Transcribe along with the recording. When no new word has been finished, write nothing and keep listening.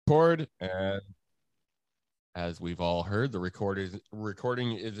record, and as we've all heard, the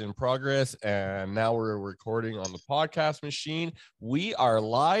recording is in progress, and now we're recording on the podcast machine. We are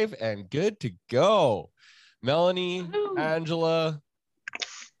live and good to go. Melanie, Angela,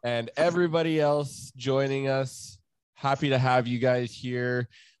 and everybody else joining us. Happy to have you guys here.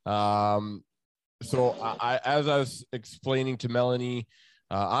 So as I was explaining to Melanie,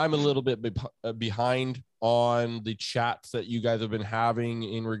 I'm a little bit behind on the chats that you guys have been having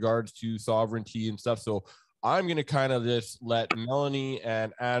in regards to sovereignty and stuff. So I'm going to kind of just let Melanie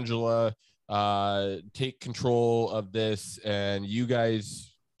and Angela take control of this, and you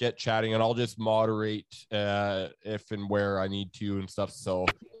guys get chatting, and I'll just moderate if and where I need to and stuff. So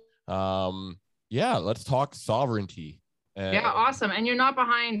yeah, let's talk sovereignty. Yeah, awesome. And you're not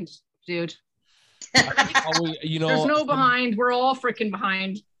behind, dude. You know, there's no behind. We're all freaking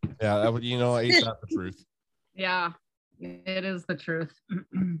behind. Yeah, that would, ain't that the truth? Yeah, it is the truth.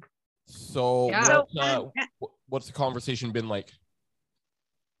 So, yeah. What's the conversation been like?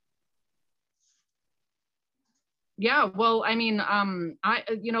 Yeah, well, I mean, I'm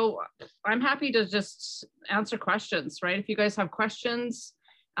happy to just answer questions, right? If you guys have questions,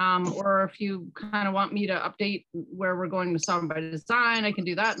 or if you kind of want me to update where we're going with Sovereign by Design, I can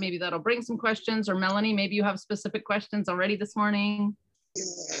do that. Maybe that'll bring some questions. Or Melanie, maybe you have specific questions already this morning.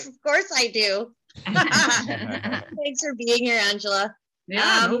 Of course I do. Thanks for being here, Angela.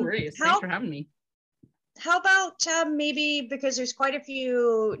 Yeah, no worries. Thanks for having me. How about maybe, because there's quite a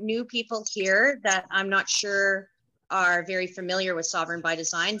few new people here that I'm not sure are very familiar with Sovereign by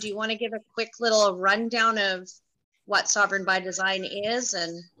Design. Do you want to give a quick little rundown of what Sovereign by Design is?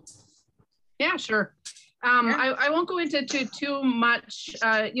 And yeah, sure. I won't go into too much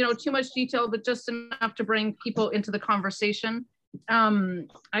detail, but just enough to bring people into the conversation.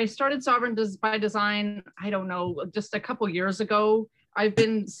 I started Sovereign by Design, I don't know, just a couple years ago. I've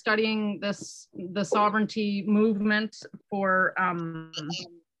been studying the sovereignty movement for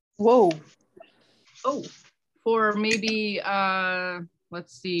for maybe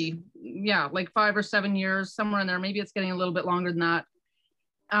let's see, yeah, like 5 or 7 years, somewhere in there. Maybe it's getting a little bit longer than that.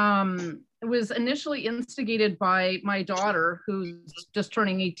 It was initially instigated by my daughter, who's just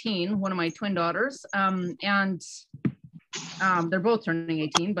turning 18, one of my twin daughters, and they're both turning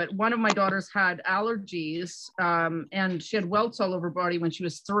 18, but one of my daughters had allergies, and she had welts all over her body when she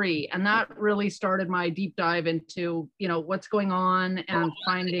was 3. And that really started my deep dive into, what's going on, and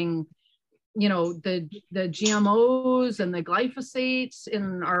finding, the GMOs and the glyphosates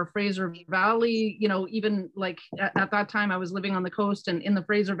in our Fraser Valley, even like at that time I was living on the coast and in the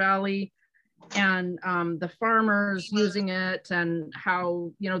Fraser Valley, and the farmers using it, and how,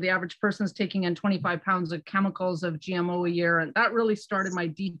 the average person's taking in 25 pounds of chemicals of GMO a year. And that really started my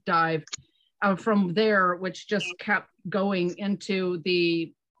deep dive from there, which just kept going into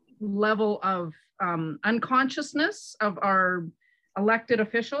the level of unconsciousness of our elected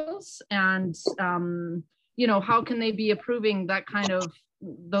officials, and how can they be approving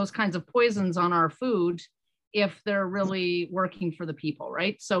those kinds of poisons on our food if they're really working for the people,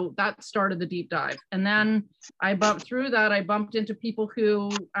 right? So that started the deep dive. And then I bumped into people who,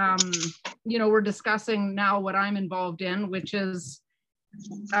 were discussing now what I'm involved in, which is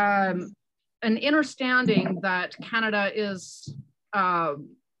an understanding that Canada is,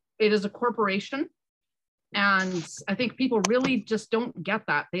 it is a corporation. And I think people really just don't get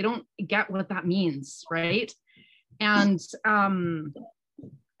that. They don't get what that means, right? And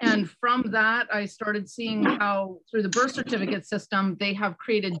from that, I started seeing how through the birth certificate system, they have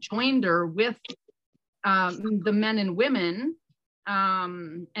created joinder with the men and women.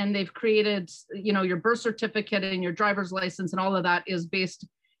 And they've created, your birth certificate and your driver's license and all of that is based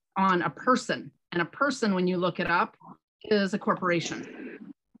on a person. And a person, when you look it up, is a corporation.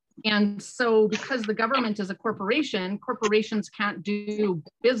 And so because the government is a corporation, corporations can't do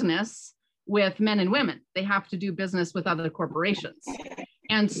business with men and women. They have to do business with other corporations.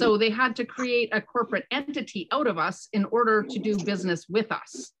 And so they had to create a corporate entity out of us in order to do business with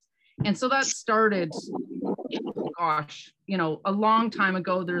us. And so that started, a long time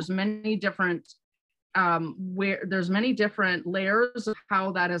ago. There's many different layers of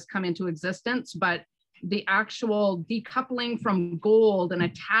how that has come into existence, but the actual decoupling from gold and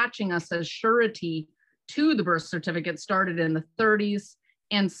attaching us as surety to the birth certificate started in the 30s.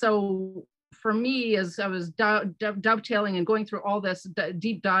 And so for me, as I was dovetailing and going through all this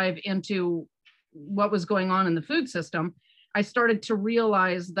deep dive into what was going on in the food system, I started to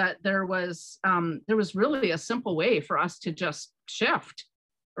realize that there was really a simple way for us to just shift,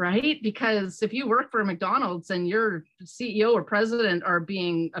 right? Because if you work for McDonald's and your CEO or president are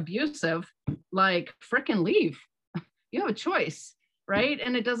being abusive, like frickin' leave. You have a choice, right?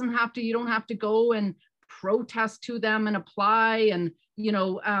 And it doesn't have to, you don't have to go and protest to them and apply, and you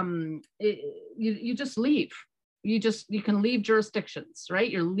just leave. You can leave jurisdictions,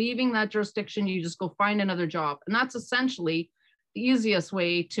 right? You're leaving that jurisdiction, you just go find another job. And that's essentially the easiest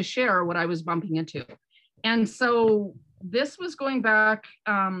way to share what I was bumping into. And so this was going back,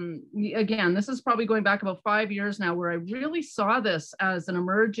 again, this is probably going back about 5 years now, where I really saw this as an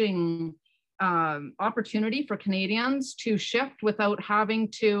emerging opportunity for Canadians to shift without having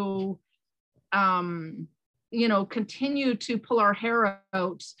to, continue to pull our hair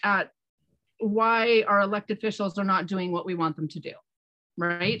out at why our elected officials are not doing what we want them to do,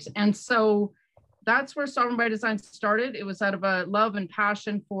 right? And so that's where Sovereign by Design started. It was out of a love and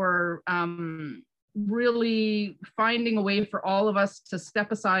passion for really finding a way for all of us to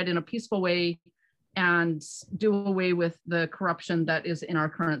step aside in a peaceful way and do away with the corruption that is in our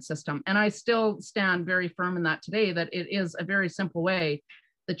current system. And I still stand very firm in that today, that it is a very simple way.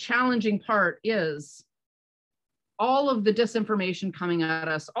 The challenging part is all of the disinformation coming at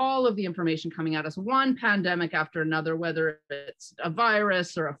us, all of the information coming at us, one pandemic after another, whether it's a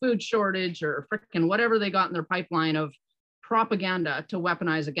virus or a food shortage or frickin' whatever they got in their pipeline of propaganda to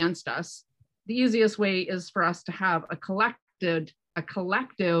weaponize against us. The easiest way is for us to have a collective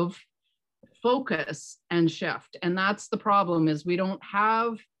focus and shift. And that's the problem, is we don't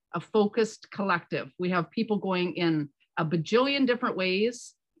have a focused collective. We have people going in a bajillion different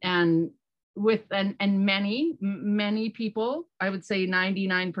ways, and many people, I would say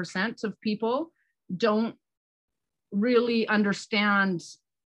 99% of people, don't really understand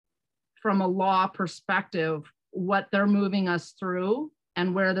from a law perspective what they're moving us through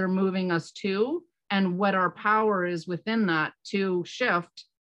and where they're moving us to, and what our power is within that to shift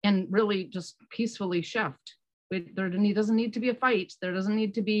and really just peacefully shift. There doesn't need to be a fight. There doesn't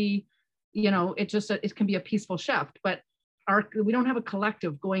need to be, it can be a peaceful shift, but we don't have a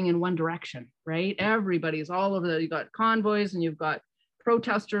collective going in one direction, right? Everybody's all over you've got convoys and you've got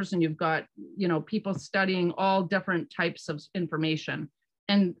protesters and you've got, people studying all different types of information,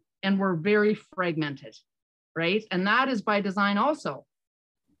 and we're very fragmented, right? And that is by design also,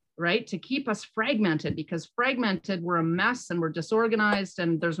 right? To keep us fragmented, because fragmented, we're a mess and we're disorganized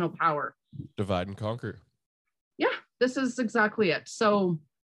and there's no power. Divide and conquer. Yeah, this is exactly it. So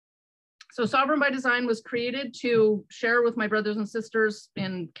Sovereign by Design was created to share with my brothers and sisters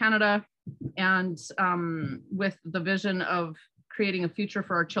in Canada, and with the vision of creating a future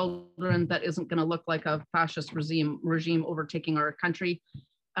for our children that isn't going to look like a fascist regime overtaking our country,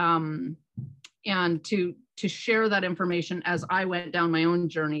 and to share that information as I went down my own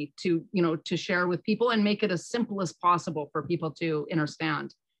journey, to share with people and make it as simple as possible for people to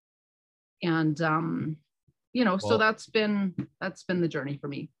understand. And so that's been the journey for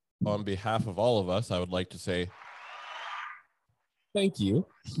me. On behalf of all of us, I would like to say thank you.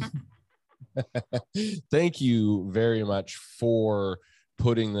 Thank you very much for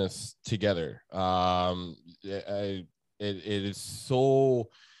putting this together. It is so,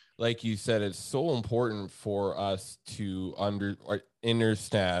 like you said, it's so important for us to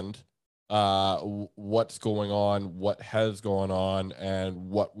understand what's going on, what has gone on, and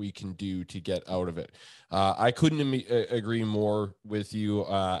what we can do to get out of it. I couldn't agree more with you.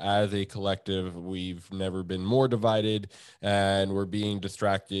 As a collective, we've never been more divided, and we're being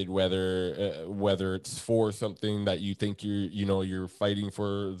distracted, whether it's for something that you think you're fighting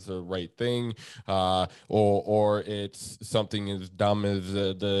for the right thing, or it's something as dumb as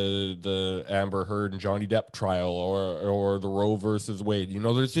the Amber Heard and Johnny Depp trial, or the Roe versus Wade.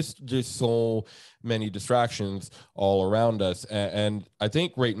 There's just so many distractions all around us, and I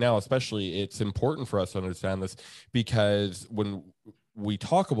think right now especially it's important for us to understand this, because when we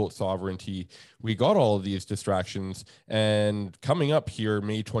talk about sovereignty, we got all of these distractions, and coming up here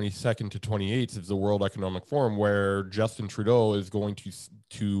May 22nd to 28th is the World Economic Forum, where Justin Trudeau is going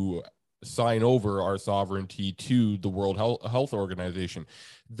to sign over our sovereignty to the World Health Organization.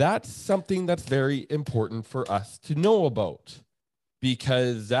 That's something that's very important for us to know about,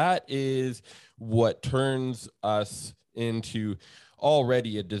 because that is what turns us into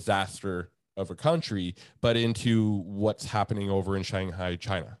already a disaster of a country, but into what's happening over in Shanghai,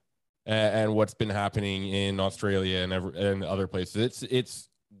 China, and what's been happening in Australia and other places. It's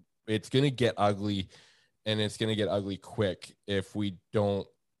going to get ugly, and it's going to get ugly quick if we don't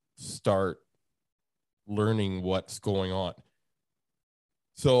start learning what's going on.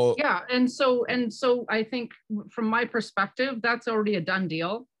 So yeah, and so I think from my perspective, that's already a done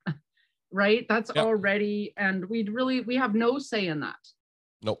deal, right? That's already, and we have no say in that.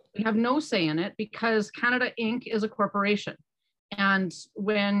 Nope. We have no say in it, because Canada Inc. is a corporation, And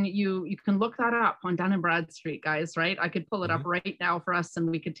when you can look that up on Dun and Bradstreet, guys, right? I could pull it up right now for us and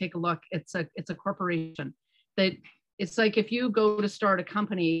we could take a look. It's a corporation that it's like if you go to start a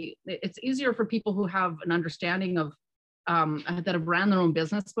company, it's easier for people who have an understanding of that have ran their own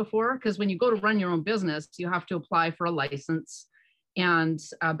business before. Because when you go to run your own business, you have to apply for a license and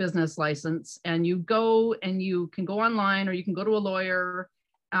a business license. And you go and you can go online or you can go to a lawyer.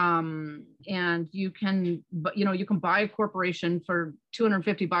 And you can buy a corporation for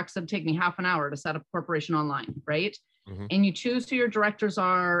 $250. It'd take me half an hour to set up a corporation online, right? And you choose who your directors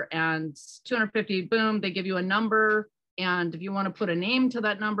are, and $250, boom, they give you a number. And if you want to put a name to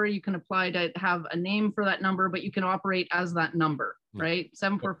that number, you can apply to have a name for that number, but you can operate as that number, right?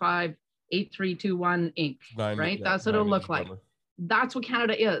 745-8321 Inc. Right? That's what it'll look like. That's what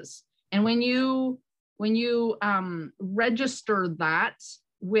Canada is. And when you register that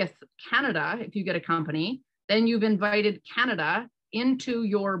with Canada, if you get a company, then you've invited Canada into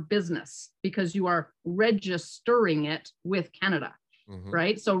your business because you are registering it with Canada,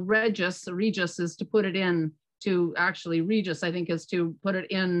 right? So Regis is to put it in to actually Regis, I think, is to put it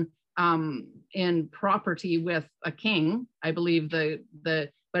in property with a king, I believe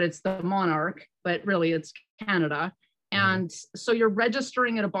but it's the monarch, but really it's Canada. And so you're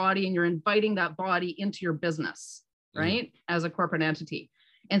registering at a body and you're inviting that body into your business, right? As a corporate entity.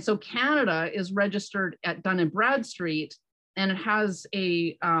 And so Canada is registered at Dun and Bradstreet, and it has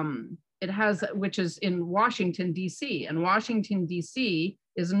which is in Washington, DC. And Washington, DC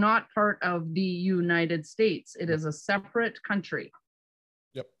is not part of the United States. It is a separate country.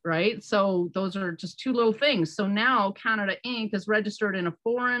 Yep. Right. So those are just two little things. So now Canada Inc. is registered in a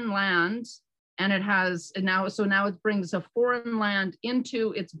foreign land, and now it brings a foreign land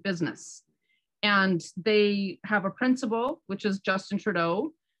into its business. And they have a principal, which is Justin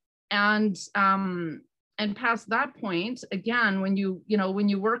Trudeau. And past that point, again, when you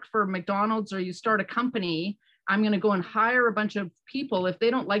work for McDonald's or you start a company, I'm going to go and hire a bunch of people. If they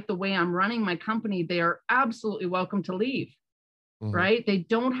don't like the way I'm running my company, they are absolutely welcome to leave, right? They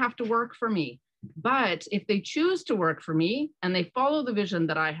don't have to work for me. But if they choose to work for me and they follow the vision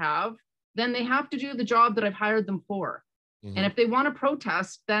that I have, then they have to do the job that I've hired them for. And if they want to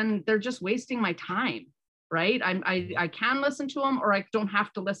protest, then they're just wasting my time, right? I can listen to them, or I don't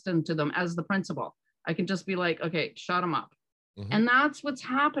have to listen to them as the principal. I can just be like, okay, shut them up. And that's what's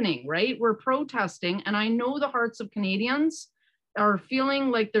happening, right? We're protesting. And I know the hearts of Canadians are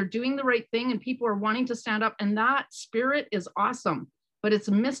feeling like they're doing the right thing and people are wanting to stand up. And that spirit is awesome, but it's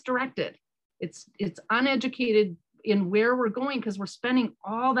misdirected. It's uneducated in where we're going, because we're spending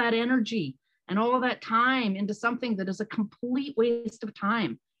all that energy and all of that time into something that is a complete waste of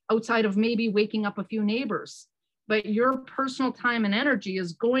time, outside of maybe waking up a few neighbors. But your personal time and energy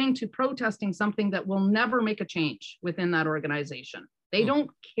is going to protesting something that will never make a change within that organization. They don't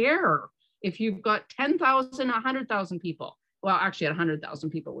care if you've got 10,000, 100,000 people. Well, actually at 100,000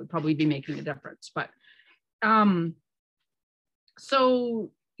 people would probably be making a difference. But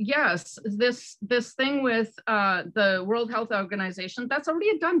so yes, this thing with the World Health Organization, that's already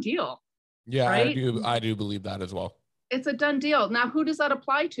a done deal. Yeah, right? I do believe that as well. It's a done deal. Now, who does that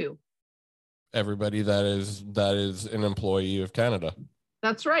apply to? Everybody that is an employee of Canada.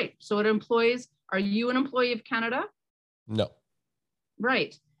 That's right. So it employs, are you an employee of Canada? No.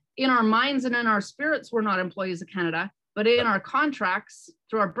 Right. In our minds and in our spirits, we're not employees of Canada, but in our contracts,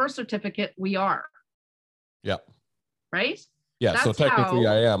 through our birth certificate, we are. Yeah. Right? Yeah. That's so technically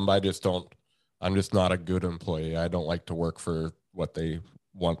I am, I'm just not a good employee. I don't like to work for what they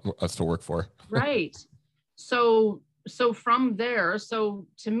want us to work for. Right. So from there, so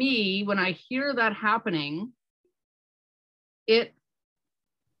to me, when I hear that happening, it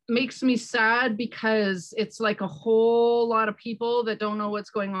makes me sad, because it's like a whole lot of people that don't know what's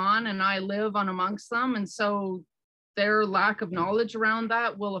going on, and I live on amongst them. And so their lack of knowledge around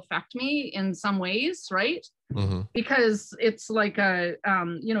that will affect me in some ways, right? Because it's like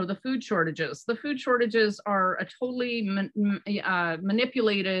the food shortages. The food shortages are a totally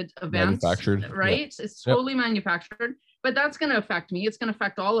manipulated event, manufactured, right? Yeah. It's totally manufactured, but that's going to affect me. It's going to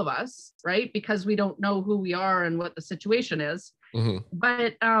affect all of us, right? Because we don't know who we are and what the situation is.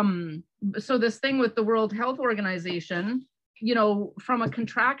 But so this thing with the World Health Organization, from a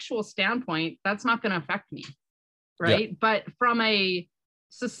contractual standpoint, that's not going to affect me, right? Yeah. But from a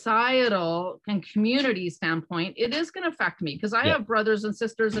societal and community standpoint, it is going to affect me, because I have brothers and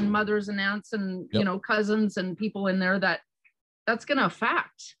sisters and mothers and aunts and cousins and people in there that's going to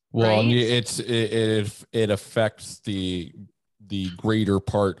affect. Well, right? it affects the greater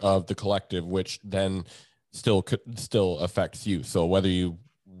part of the collective, which then still affects you. So whether you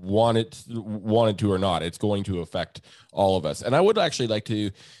wanted to or not. It's going to affect all of us. And I would actually like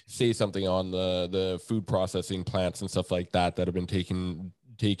to say something on the food processing plants and stuff like that have been taken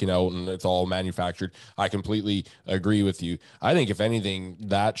out and it's all manufactured. I completely agree with you. I think if anything,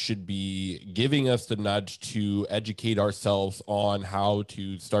 that should be giving us the nudge to educate ourselves on how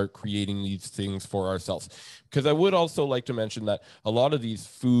to start creating these things for ourselves. Because I would also like to mention that a lot of these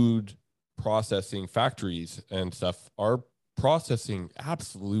food processing factories and stuff are processing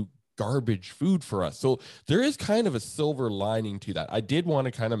absolute garbage food for us. So there is kind of a silver lining to that. I did want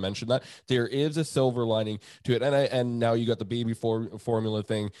to kind of mention that there is a silver lining to it. And now you got the baby formula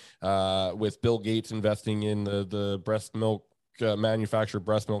thing with Bill Gates investing in the breast milk manufactured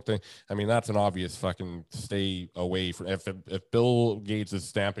breast milk thing. I mean, that's an obvious fucking stay away from. If Bill Gates is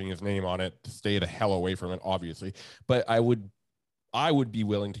stamping his name on it, stay the hell away from it, obviously. But I would be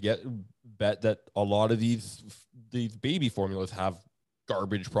willing to bet that a lot of these baby formulas have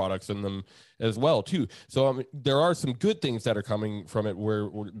garbage products in them as well too. So there are some good things that are coming from it where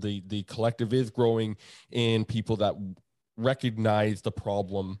the collective is growing in people that recognize the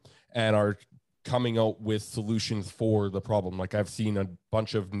problem and are coming out with solutions for the problem. Like I've seen a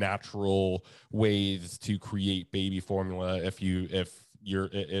bunch of natural ways to create baby formula if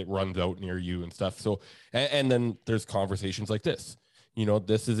it runs out near you and stuff. So and then there's conversations like this.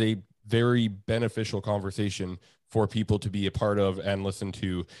 This is a very beneficial conversation for people to be a part of and listen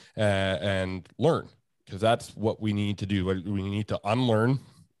to and learn, because that's what we need to do. We need to unlearn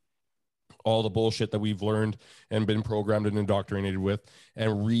all the bullshit that we've learned and been programmed and indoctrinated with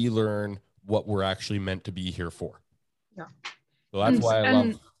and relearn what we're actually meant to be here for. Yeah. So that's why I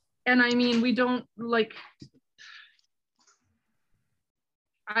love. And I mean, we don't like,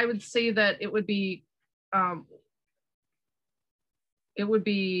 I would say that it would be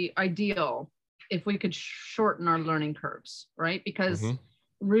ideal if we could shorten our learning curves, right? Because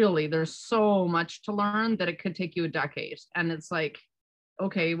really there's so much to learn that it could take you a decade. And it's like,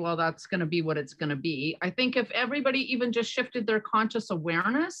 okay, well, that's going to be what it's going to be. I think if everybody even just shifted their conscious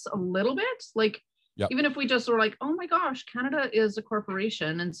awareness a little bit, like even if we just were like, oh my gosh, Canada is a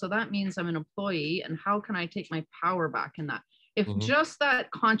corporation. And so that means I'm an employee. And how can I take my power back in that? If just that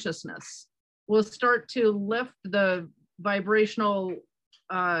consciousness will start to lift the vibrational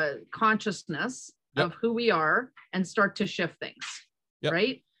consciousness of who we are and start to shift things,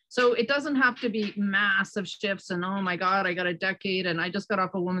 right? So it doesn't have to be massive shifts and, oh my God, I got a decade. And I just got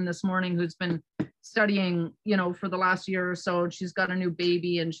off a woman this morning who's been studying, for the last year or so. She's got a new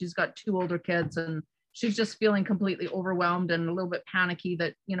baby and she's got 2 older kids and she's just feeling completely overwhelmed and a little bit panicky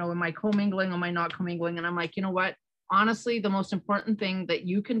that, am I commingling? Am I not commingling? And I'm like, you know what? Honestly, the most important thing that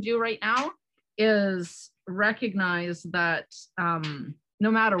you can do right now is recognize that no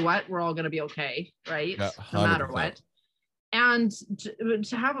matter what, we're all going to be okay, right? Yeah, no matter what. And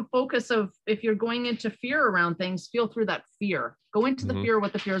to have a focus of, if you're going into fear around things, feel through that fear. Go into the fear,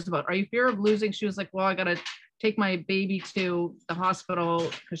 what the fear is about. Are you fear of losing? She was like, well, I got to take my baby to the hospital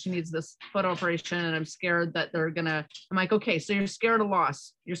because she needs this foot operation. And I'm scared that I'm like, okay, so you're scared of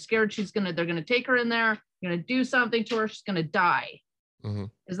loss. You're scared they're going to take her in there. You're going to do something to her. She's going to die.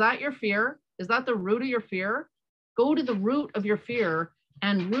 Is that your fear? Is that the root of your fear? Go to the root of your fear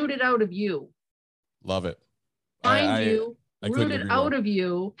and root it out of you. Love it. Find you, root it out of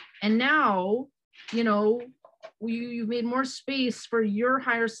you. And now, you've made more space for your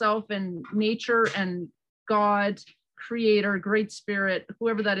higher self and nature and God, creator, great spirit,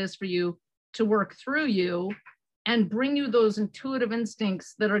 whoever that is for you, to work through you and bring you those intuitive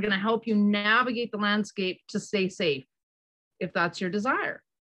instincts that are going to help you navigate the landscape to stay safe, if that's your desire.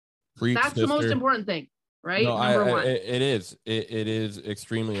 That's the most important thing, right? No, Number one. It is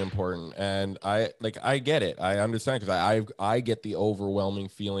extremely important. And I get it. I understand, because I get the overwhelming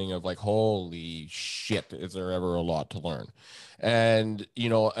feeling of like, holy shit, is there ever a lot to learn? And,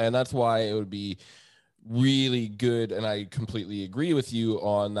 and that's why it would be really good. And I completely agree with you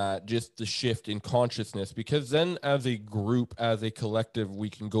on that, just the shift in consciousness, because then as a group, as a collective, we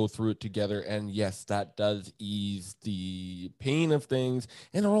can go through it together. And yes, that does ease the pain of things.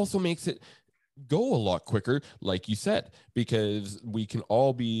 And it also makes it go a lot quicker, like you said, because we can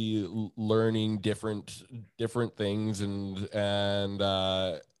all be learning different things and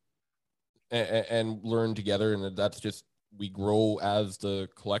learn together. And that's just, we grow as the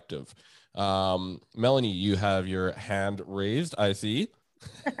collective. Melanie, you have your hand raised, I see.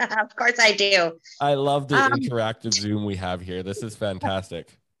 Of course I do. I love the interactive Zoom we have here. This is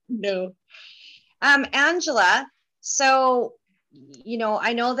fantastic. No. Angela, so,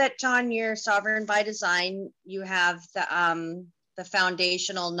 I know that, John, you're Sovereign by Design. You have the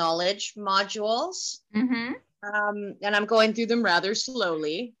foundational knowledge modules. And I'm going through them rather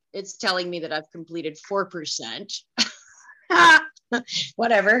slowly. It's telling me that I've completed 4%.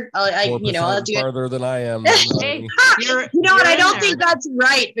 Whatever. I'll do farther than I am. Hey, you know what? I don't think that's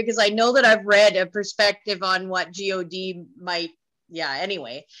right, because I know that I've read a perspective on what GOD might. Yeah.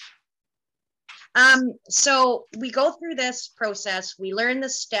 Anyway. So we go through this process. We learn the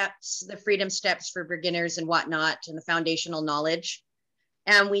steps, the freedom steps for beginners and whatnot, and the foundational knowledge.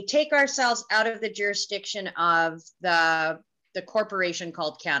 And we take ourselves out of the jurisdiction of the corporation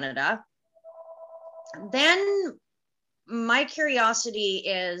called Canada. Then my curiosity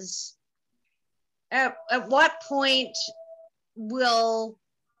is, at what point will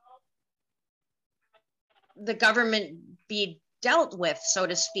the government be dealt with, so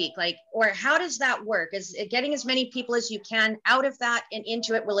to speak? Like, or how does that work? Is it getting as many people as you can out of that and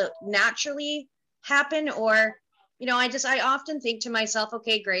into it? Will it naturally happen? Or, you know, I often think to myself,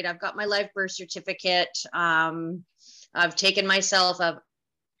 okay, great, I've got my live birth certificate. I've taken myself, I've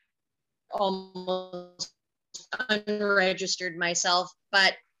almost unregistered myself,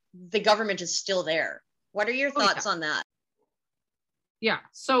 but the government is still there. What are your thoughts on that? Yeah,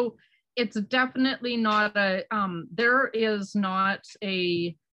 so it's definitely not there is not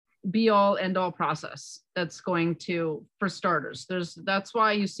a be all end all process that's going to, for starters. That's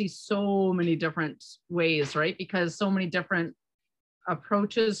why you see so many different ways, right? Because so many different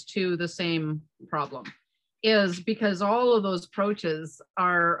approaches to the same problem, is because all of those approaches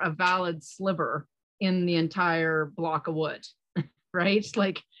are a valid sliver in the entire block of wood, right?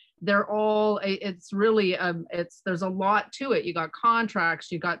 Like, they're all, it's really, there's a lot to it. You got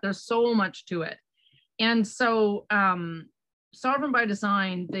contracts, there's so much to it. And so Sovereign by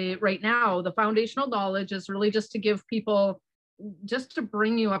Design, right now, the foundational knowledge is really just to give people, just to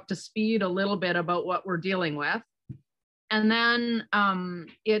bring you up to speed a little bit about what we're dealing with. And then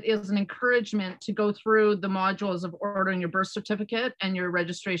it is an encouragement to go through the modules of ordering your birth certificate and your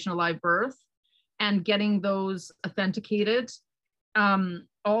registration of live birth and getting those authenticated.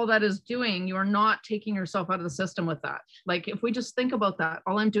 All that is doing, you are not taking yourself out of the system with that. Like, if we just think about that,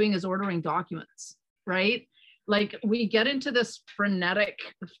 all I'm doing is ordering documents, right? Like, we get into this frenetic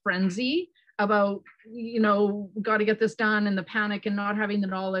frenzy about, you know, got to get this done, and the panic and not having the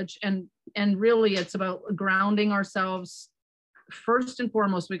knowledge. And really it's about grounding ourselves. First and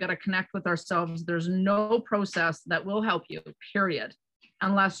foremost, we got to connect with ourselves. There's no process that will help you, period,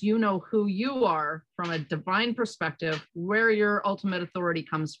 unless you know who you are from a divine perspective, where your ultimate authority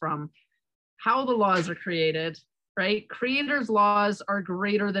comes from, how the laws are created, right? Creator's laws are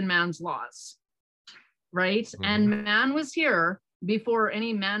greater than man's laws, right? Mm-hmm. And man was here before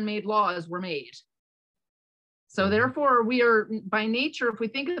any man-made laws were made. So therefore, we are, by nature, if we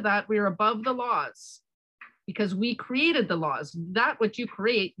think of that, we are above the laws because we created the laws. That which you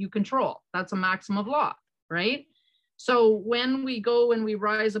create, you control. That's a maxim of law, right? So when we go and we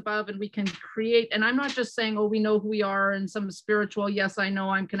rise above and we can create, and I'm not just saying, oh, we know who we are and some spiritual, yes, I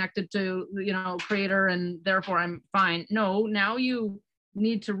know I'm connected to, you know, creator and therefore I'm fine. No, now you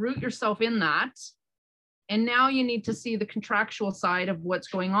need to root yourself in that. And now you need to see the contractual side of what's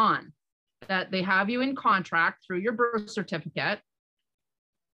going on, that they have you in contract through your birth certificate.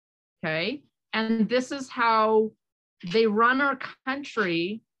 Okay. And this is how they run our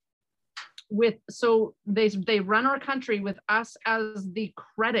country with, so they run our country with us as the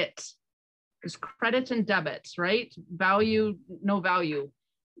credit. There's credit and debit, right? Value, no value.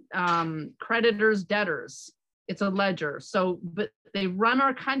 Creditors, debtors. It's a ledger. So, but they run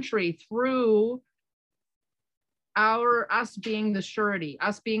our country through us being the surety,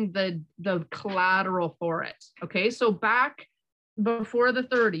 us being the collateral for it. Okay, so back before the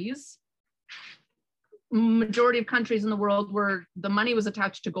 30s, majority of countries in the world where the money was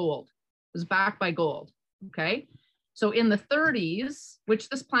attached to gold, it was backed by gold. Okay, so in the 30s, which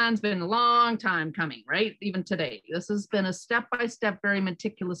this plan's been a long time coming, right? Even today, this has been a step-by-step, very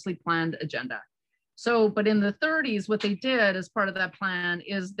meticulously planned agenda. So, but in the 30s, what they did as part of that plan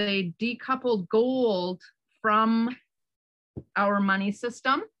is they decoupled gold from our money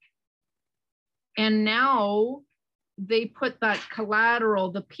system. And now they put that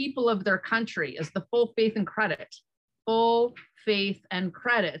collateral, the people of their country, as the full faith and credit. Full faith and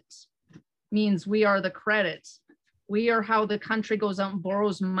credit means we are the credit. We are how the country goes out and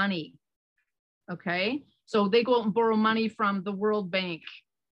borrows money. Okay, so they go out and borrow money from the World Bank,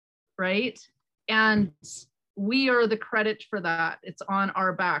 right? And we are the credit for that. It's on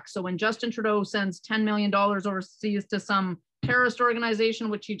our back. So when Justin Trudeau sends $10 million overseas to some terrorist organization,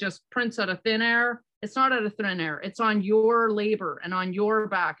 which he just prints out of thin air, it's not out of thin air. It's on your labor and on your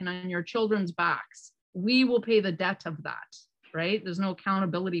back and on your children's backs. We will pay the debt of that, right? There's no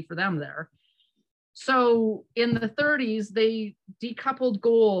accountability for them there. So in the 30s, they decoupled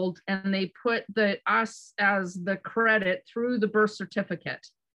gold and they put us as the credit through the birth certificate.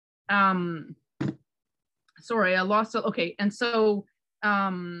 Sorry, I lost it. Okay, and so I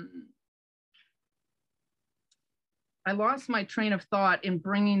lost my train of thought in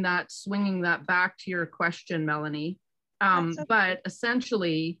swinging that back to your question, Melanie. But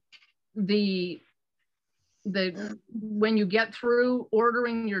essentially, when you get through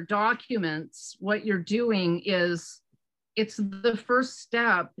ordering your documents, what you're doing is it's the first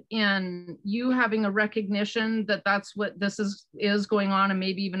step in you having a recognition that that's what this is going on. And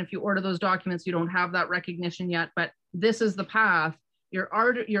maybe even if you order those documents, you don't have that recognition yet, but this is the path. You're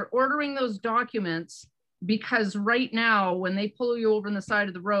ordering those documents because right now, when they pull you over on the side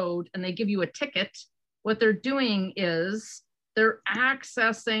of the road and they give you a ticket, what they're doing is they're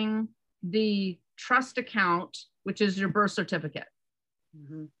accessing the trust account, which is your birth certificate.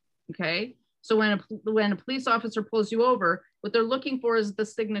 Mm-hmm. Okay. So when a police officer pulls you over, what they're looking for is the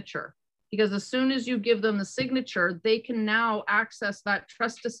signature, because as soon as you give them the signature, they can now access that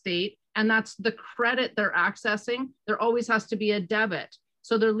trust estate, and that's the credit they're accessing. There always has to be a debit.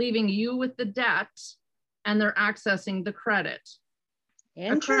 So they're leaving you with the debt and they're accessing the credit.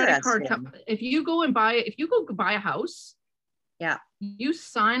 A credit card if you go buy a house, yeah, you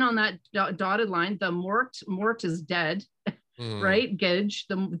sign on that dotted line, the mort is dead. Right? Gage,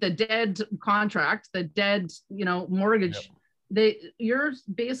 the dead contract, the dead, mortgage. Yep. You're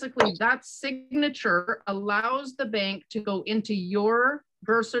basically, that signature allows the bank to go into your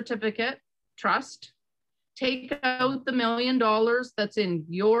birth certificate trust, take out the $1 million that's in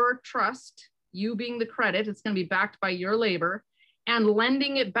your trust, you being the credit, it's going to be backed by your labor, and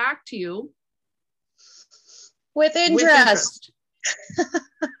lending it back to you with interest.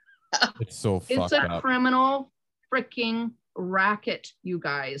 It's so fucked up. It's a criminal freaking racket, you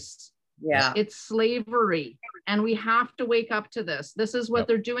guys. Yeah. It's slavery. And we have to wake up to this. This is what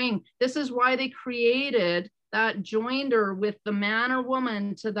they're doing. This is why they created that joinder with the man or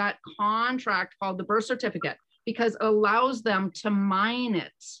woman to that contract called the birth certificate, because it allows them to mine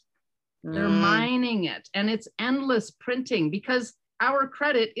it. They're mining it, and it's endless printing because our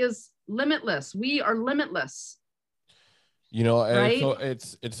credit is limitless. We are limitless. Right? So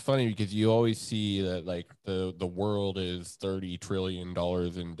it's funny because you always see that like the world is $30 trillion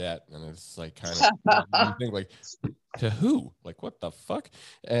in debt, and it's like kind of you think like, to who? Like, what the fuck?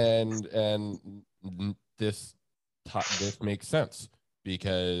 And this makes sense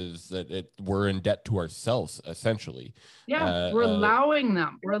because we're in debt to ourselves essentially. Yeah, we're allowing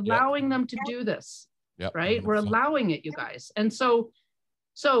them. We're allowing them to do this. Yep, right? 100%. We're allowing it, you guys. And so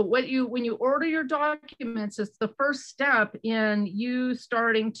when you order your documents, it's the first step in you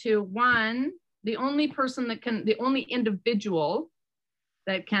starting to, the only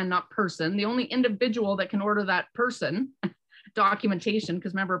individual that can order that person documentation,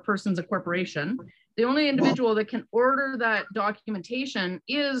 because remember, a person's a corporation. The only individual that can order that documentation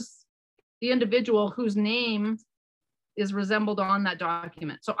is the individual whose name is resembled on that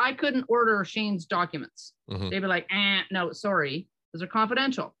document. So I couldn't order Shane's documents. Mm-hmm. They'd be like, no, sorry. Those are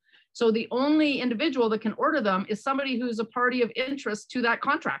confidential. So the only individual that can order them is somebody who's a party of interest to that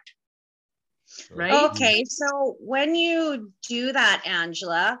contract. Right? Okay. So when you do that,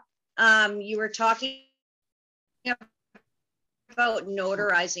 Angela, you were talking about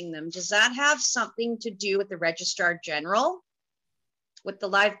notarizing them. Does that have something to do with the Registrar General with the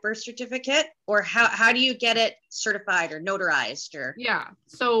live birth certificate, or how do you get it certified or notarized? Or yeah,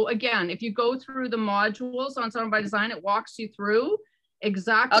 so again, if you go through the modules on Sovereign by Design, it walks you through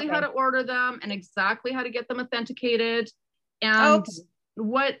exactly how to order them and exactly how to get them authenticated. And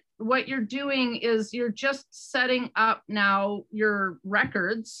what you're doing is you're just setting up now your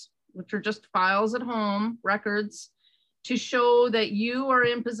records, which are just files at home, records, to show that you are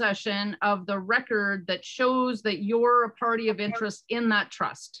in possession of the record that shows that you're a party of interest in that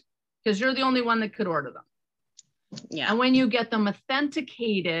trust, because you're the only one that could order them. Yeah. And when you get them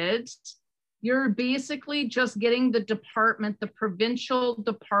authenticated, you're basically just getting the provincial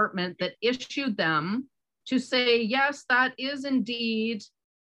department that issued them to say, yes, that is indeed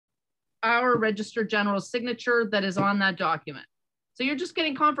our Registrar General's signature that is on that document. So you're just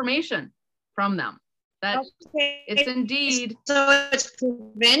getting confirmation from them that it's indeed. So it's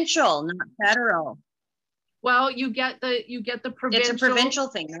provincial, not federal. Well, you get the provincial. It's a provincial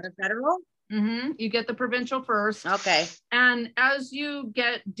thing, not a federal. Mm-hmm. You get the provincial first. Okay. And as you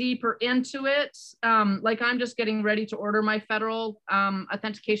get deeper into it, like I'm just getting ready to order my federal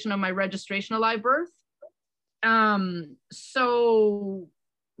authentication of my registration of live birth. So,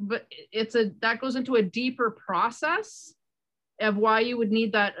 but that goes into a deeper process. of why you would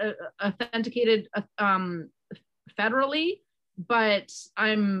need that authenticated federally. But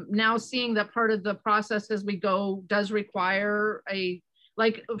I'm now seeing that part of the process as we go does require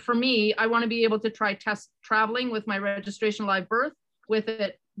like for me, I want to be able to try test traveling with my registration live birth with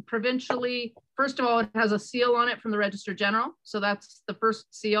it provincially. First of all, it has a seal on it from the Register General. So that's the first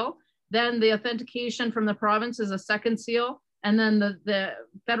seal. Then the authentication from the province is a second seal. And then the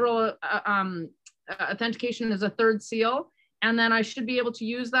federal authentication is a third seal. And then I should be able to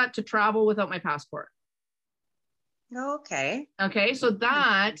use that to travel without my passport. Okay. Okay, so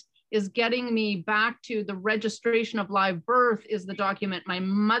that is getting me back to the registration of live birth is the document my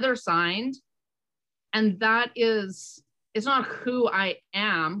mother signed. And that is, it's not who I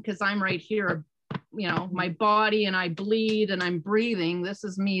am, because I'm right here, you know, my body, and I bleed and I'm breathing. This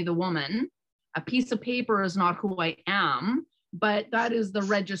is me, the woman. A piece of paper is not who I am, but that is the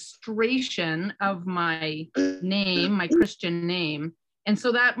registration of my name, my Christian name. And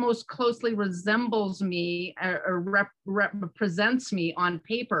so that most closely resembles me or represents me on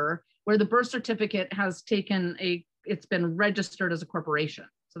paper, where the birth certificate has taken it's been registered as a corporation.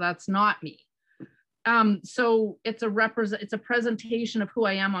 So that's not me. So it's a presentation of who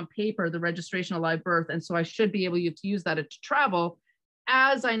I am on paper, the registration of live birth. And so I should be able to use that to travel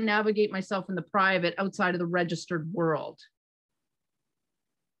as I navigate myself in the private outside of the registered world.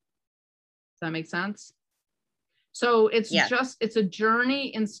 Does that make sense? So it's it's a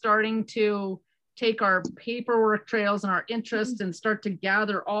journey in starting to take our paperwork trails and our interests and start to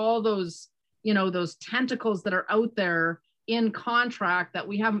gather all those, you know, those tentacles that are out there in contract that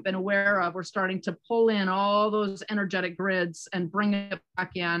we haven't been aware of. We're starting to pull in all those energetic grids and bring it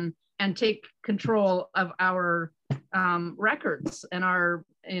back in and take control of our records and our,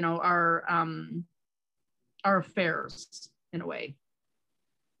 you know, our affairs in a way.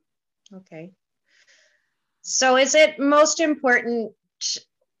 Okay. So is it most important,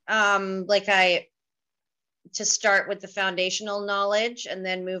 to start with the foundational knowledge and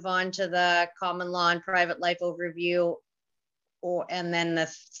then move on to the common law and private life overview, and then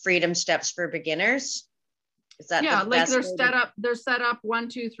the freedom steps for beginners? Is that like they're set up 1,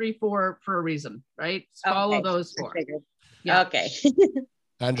 2, 3, 4 for a reason, right? Follow those 4. Yeah. Okay.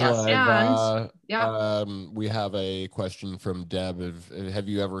 Angela, we have a question from Deb. Have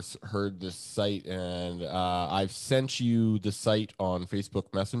you ever heard this site? And I've sent you the site on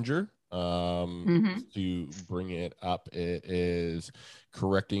Facebook Messenger to bring it up. It is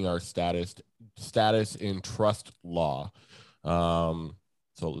correcting our status in trust law. So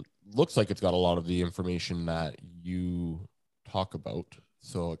it looks like it's got a lot of the information that you talk about.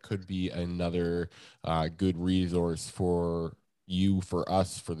 So it could be another good resource for you, for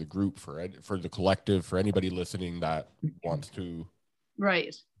us, for the group, for the collective, for anybody listening that wants to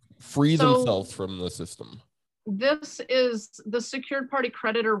free themselves from the system. This is the secured party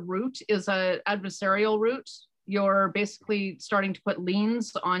creditor route is a adversarial route. You're basically starting to put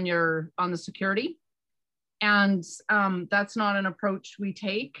liens on the security. And that's not an approach we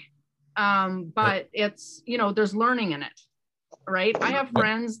take. But it's, you know, there's learning in it, right? I have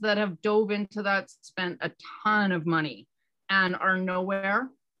friends that have dove into that, spent a ton of money and are nowhere,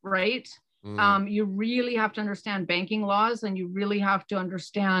 right? You really have to understand banking laws, and you really have to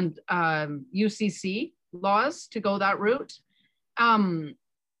understand UCC laws to go that route.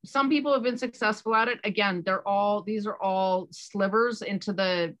 Some people have been successful at it. Again, these are all slivers into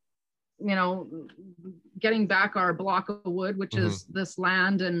the, you know, getting back our block of wood, which is this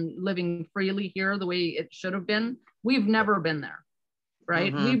land, and living freely here the way it should have been. We've never been there,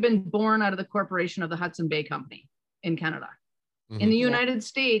 right? We've been born out of the corporation of the Hudson Bay Company in Canada. In the United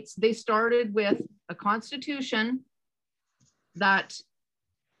States, they started with a constitution that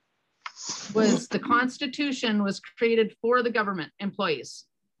was, the constitution was created for the government employees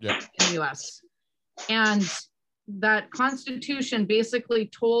in the US. And that constitution basically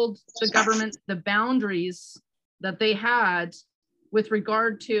told the government the boundaries that they had with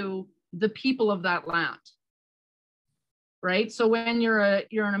regard to the people of that land, right? So when you're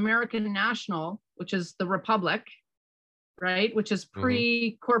an American national, which is the Republic, right, which is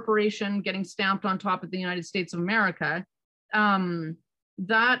pre-corporation getting stamped on top of the United States of America,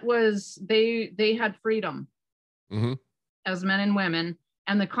 that was, they had freedom as men and women.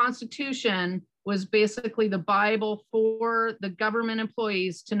 And the Constitution was basically the Bible for the government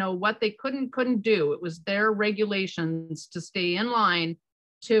employees to know what they couldn't do. It was their regulations to stay in line,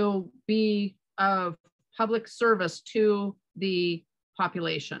 to be of public service to the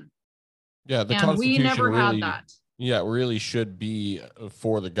population. Yeah, the and Constitution we never really, had that. Yeah, it really should be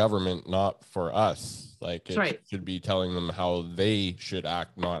for the government, not for us. Like it should be telling them how they should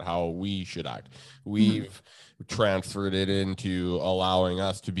act, not how we should act. We've transferred it into allowing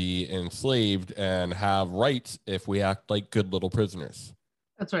us to be enslaved and have rights if we act like good little prisoners.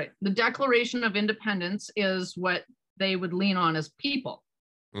 That's right. The Declaration of Independence is what they would lean on as people.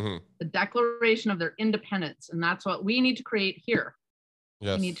 Mm-hmm. The declaration of their independence. And that's what we need to create here.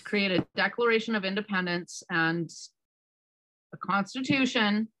 Yes. We need to create a Declaration of Independence and a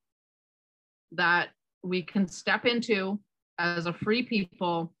constitution that we can step into as a free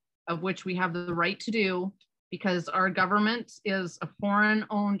people, of which we have the right to do, because our government is a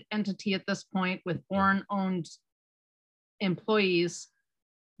foreign-owned entity at this point with foreign-owned employees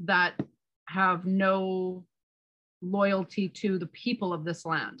that have no loyalty to the people of this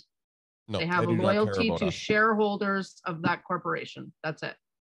land. No, they have a loyalty to shareholders of that corporation. That's it.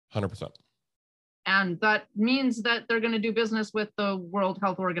 100%. And that means that they're going to do business with the World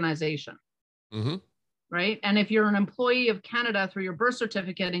Health Organization. Mm-hmm. Right? And if you're an employee of Canada through your birth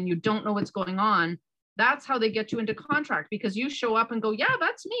certificate and you don't know what's going on, that's how they get you into contract, because you show up and go, yeah,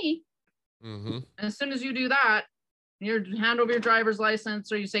 that's me. Mm-hmm. And as soon as you do that, you hand over your driver's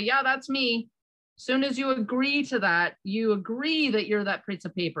license, or you say, yeah, that's me. As soon as you agree to that, you agree that you're that piece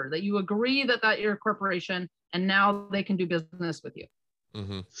of paper, that you agree that you're a corporation, and now they can do business with you.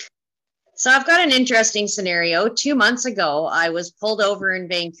 Mm-hmm. So I've got an interesting scenario. 2 months ago, I was pulled over in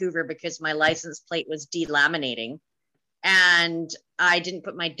Vancouver because my license plate was delaminating. And I didn't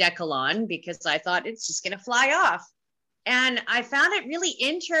put my decal on because I thought it's just going to fly off. And I found it really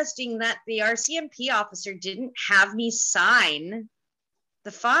interesting that the RCMP officer didn't have me sign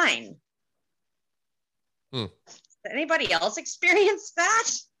the fine. Did anybody else experience that?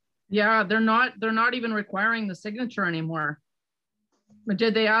 Yeah, they're not even requiring the signature anymore. But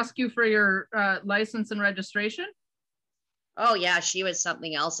did they ask you for your license and registration? Oh yeah, she was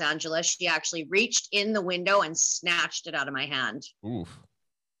something else, Angela. She actually reached in the window and snatched it out of my hand. Oof.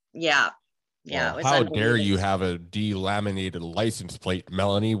 Yeah. Yeah. Well, how dare you have a delaminated license plate,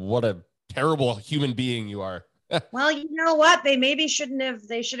 Melanie? What a terrible human being you are. Well, you know what? They should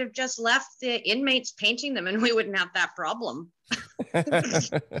have just left the inmates painting them and we wouldn't have that problem.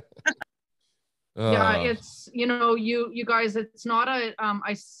 Yeah, it's, you guys, it's not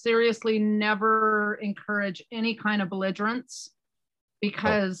I seriously never encourage any kind of belligerence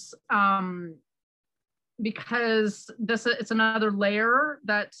because it's another layer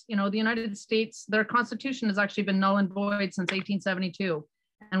that, the United States, their constitution has actually been null and void since 1872.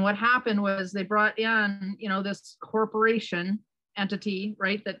 And what happened was they brought in, this corporation entity,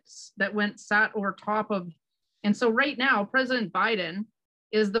 right, that sat over top of, and so right now, President Biden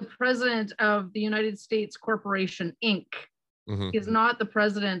is the president of the United States Corporation, Inc. Mm-hmm. He is not the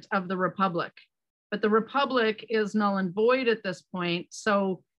president of the Republic, but the Republic is null and void at this point.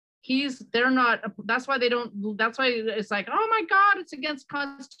 So that's why it's like, oh my God, it's against the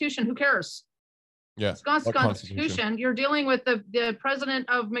Constitution. Who cares? Yeah. It's against the Constitution. You're dealing with the president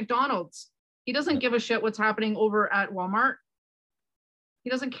of McDonald's. He doesn't give a shit what's happening over at Walmart. He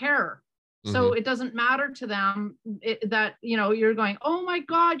doesn't care. So it doesn't matter to them that, you're going, oh my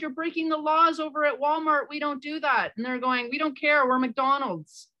God, you're breaking the laws over at Walmart. We don't do that. And they're going, we don't care. We're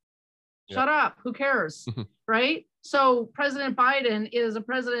McDonald's. Shut up. Who cares? Right? So President Biden is a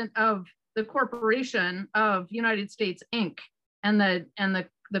president of the corporation of United States, Inc. And the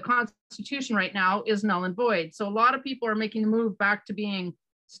Constitution right now is null and void. So a lot of people are making the move back to being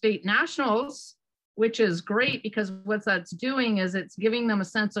state nationals, which is great, because what that's doing is it's giving them a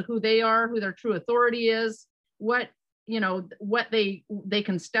sense of who they are, who their true authority is, what they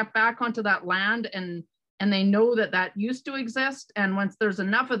can step back onto that land, and they know that used to exist. And once there's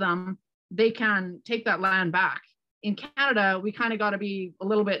enough of them, they can take that land back. In Canada, we kind of got to be a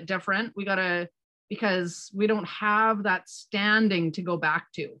little bit different. Because we don't have that standing to go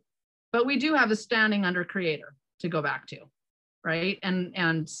back to, but we do have a standing under Creator to go back to, right?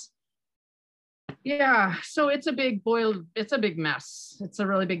 And yeah, so it's a big mess. It's a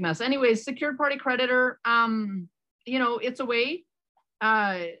really big mess. Anyways, secured party creditor, it's a way,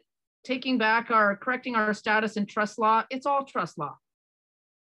 correcting our status in trust law. It's all trust law.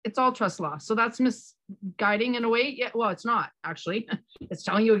 It's all trust law. So that's misguiding in a way. Yeah, well, it's not actually. It's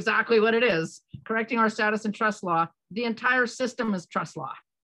telling you exactly what it is. Correcting our status in trust law. The entire system is trust law,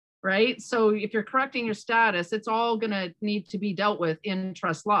 right? So if you're correcting your status, it's all going to need to be dealt with in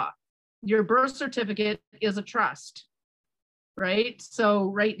trust law. Your birth certificate is a trust, right? So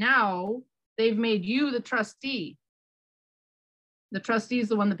right now, they've made you the trustee. The trustee is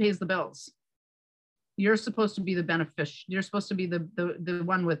the one that pays the bills. You're supposed to be the beneficiary. You're supposed to be the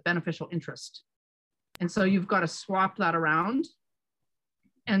one with beneficial interest. And so you've got to swap that around.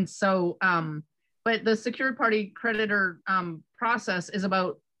 And so, but the secured party creditor process is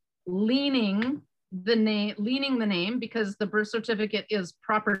about leaning the name, leaning the name, because the birth certificate is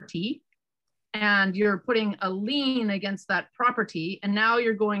property and you're putting a lien against that property. And now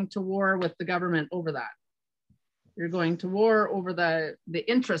you're going to war with the government over that. You're going to war over the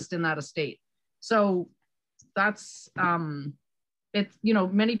interest in that estate. So that's, it's, you know,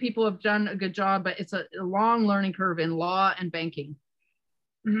 many people have done a good job, but it's a long learning curve in law and banking.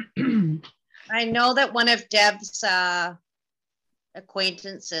 I know that one of Deb's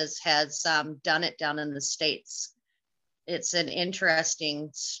acquaintances has done it down in the States. It's an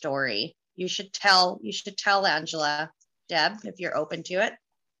interesting story. You should tell Angela, Deb, if you're open to it.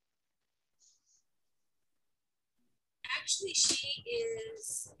 Actually,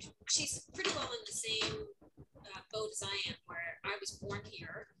 she's pretty well in the same boat as I am, where I was born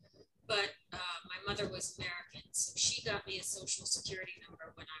here, but my mother was American, so she got me a social security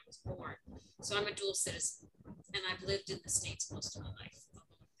number when I was born. So I'm a dual citizen, and I've lived in the States most of my life,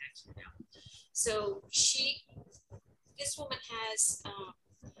 although I'm back here now. So this woman has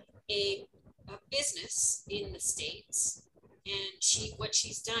a business in the States, and what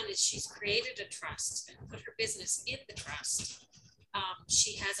she's done is she's created a trust and put her business in the trust.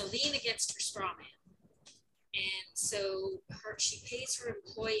 She has a lien against her straw man. And so she pays her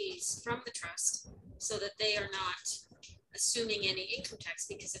employees from the trust so that they are not assuming any income tax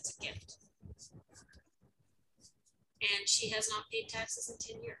because it's a gift. And she has not paid taxes in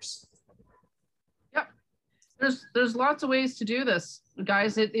 10 years. Yep. There's lots of ways to do this,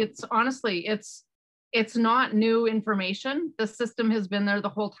 guys. It's honestly, it's not new information. The system has been there the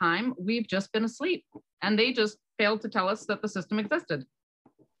whole time. We've just been asleep, and they just failed to tell us that the system existed,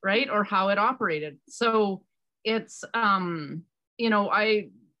 right? Or how it operated. So it's, you know,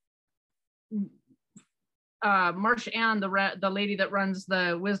 Marsh Ann, the lady that runs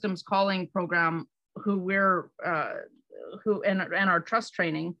the Wisdom's Calling program, who and our trust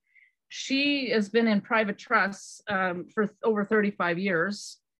training, she has been in private trusts for over 35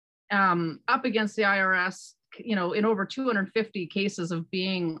 years, up against the IRS, you know, in over 250 cases of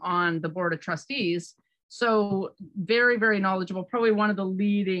being on the board of trustees. So very, very knowledgeable, probably one of the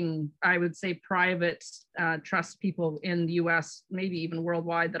leading, I would say, private trust people in the US, maybe even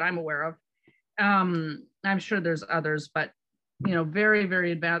worldwide that I'm aware of. I'm sure there's others, but, you know, very,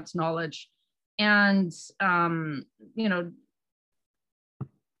 very advanced knowledge. And, you know,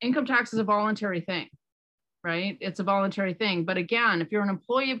 income tax is a voluntary thing, right? It's a voluntary thing. But again, if you're an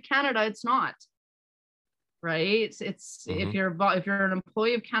employee of Canada, it's not, right? It's if you're an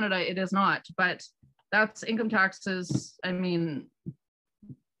employee of Canada, it is not. But that's income taxes. I mean,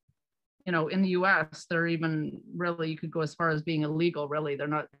 you know, in the US, they're even really, you could go as far as being illegal, really. They're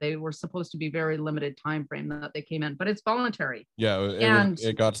not, they were supposed to be very limited time frame that they came in, but it's voluntary. Yeah,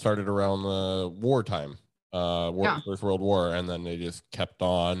 it got started around the wartime. First World War, and then they just kept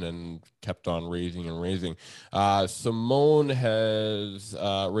on raising and raising. Simone has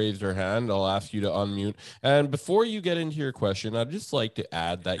raised her hand. I'll ask you to unmute. And before you get into your question, I'd just like to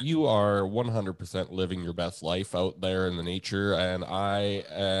add that you are 100% living your best life out there in the nature, and I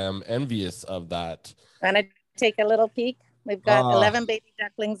am envious of that. Want to take a little peek? We've got 11 baby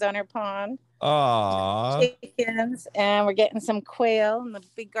ducklings on our pond. Chickens, and we're getting some quail, and the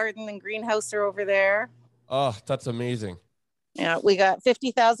big garden and greenhouse are over there. Oh, that's amazing. Yeah, we got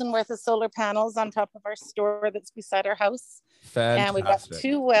 50,000 worth of solar panels on top of our store that's beside our house. Fantastic. And we got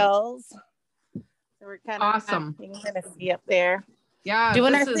 2 wells. So we're kind of awesome. You can see up there. Yeah,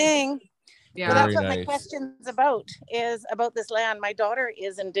 doing our thing. Yeah, so that's what my question's about, is about this land. My daughter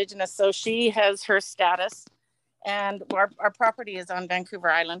is Indigenous, so she has her status, and our property is on Vancouver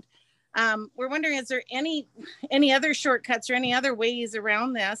Island. We're wondering, is there any other shortcuts or any other ways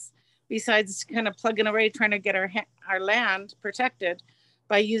around this, besides kind of plugging away, trying to get our land protected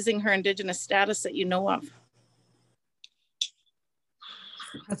by using her Indigenous status that you know of?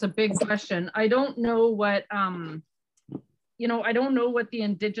 That's a big question. I don't know what, you know, I don't know what the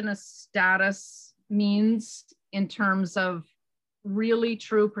Indigenous status means in terms of really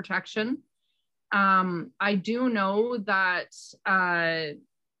true protection. I do know that,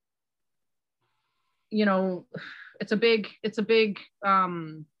 you know, it's a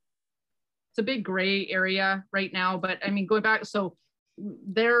big gray area right now, but I mean, going back, so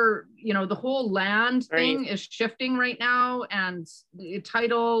there, you know, the whole land thing is shifting right now, and the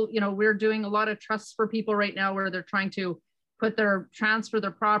title, you know, we're doing a lot of trusts for people right now where they're trying to transfer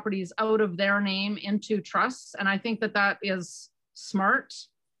their properties out of their name into trusts. And I think that is smart,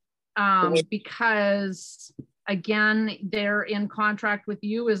 because again, they're in contract with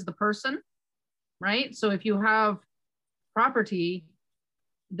you as the person, right? So if you have property,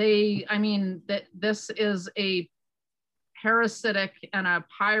 I mean, that this is a parasitic and a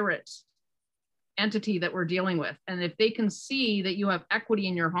pirate entity that we're dealing with. And if they can see that you have equity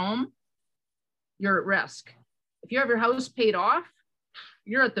in your home, you're at risk. If you have your house paid off,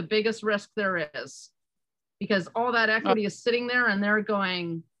 you're at the biggest risk there is, because all that equity is sitting there and they're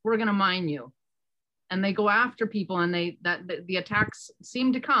going, we're going to mine you. And they go after people, and the attacks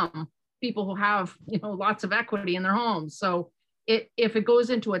seem to come people who have, lots of equity in their homes. So if it goes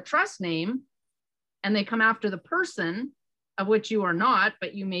into a trust name and they come after the person of which you are not,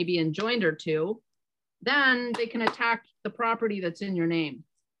 but you may be enjoined to, then they can attack the property that's in your name.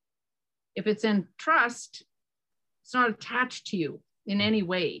 If it's in trust, it's not attached to you in any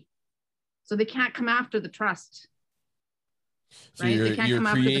way. So they can't come after the trust. So right? you're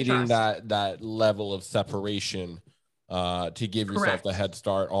creating that level of separation to give yourself the head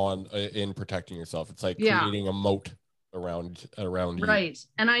start on in protecting yourself. It's like creating a moat around you. Right.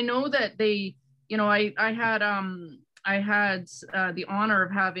 And I know that they, I had the honor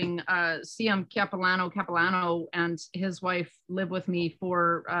of having CM Capilano and his wife live with me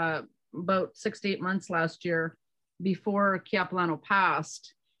for about 6 to 8 months last year before Capilano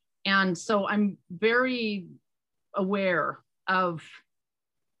passed. And so I'm very aware of,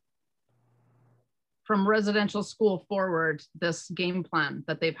 from residential school forward, this game plan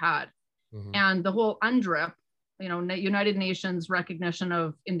that they've had. Mm-hmm. And the whole UNDRIP, United Nations recognition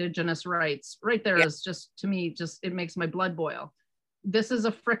of Indigenous rights, right there is just, to me, it makes my blood boil. This is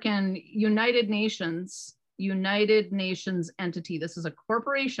a frickin' United Nations entity. This is a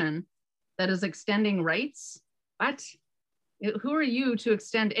corporation that is extending rights. What? Who are you to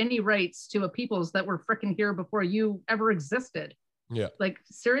extend any rights to a peoples that were frickin' here before you ever existed? Yeah. Like,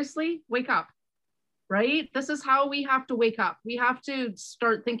 seriously, wake up, right? This is how we have to wake up. We have to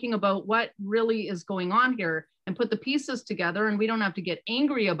start thinking about what really is going on here and put the pieces together. And we don't have to get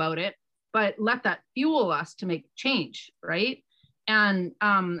angry about it, but let that fuel us to make change, right? And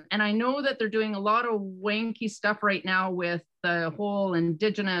I know that they're doing a lot of wanky stuff right now with the whole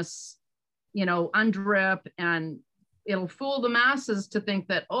Indigenous, UNDRIP, and it'll fool the masses to think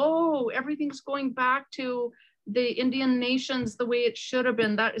that, oh, everything's going back to the Indian nations the way it should have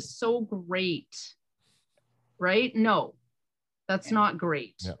been. That is so great, right? No, that's not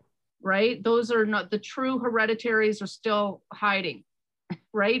great, right? Those are not, the true hereditaries are still hiding,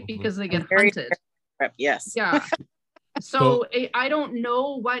 right? Because they get hunted. Yes. Yeah. So I don't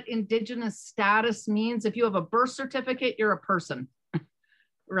know what Indigenous status means. If you have a birth certificate, you're a person.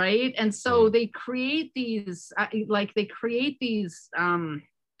 Right. And so they create these,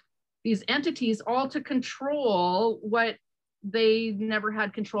 these entities all to control what they never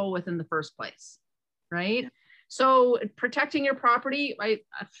had control with in the first place. Right. Yeah. So protecting your property, I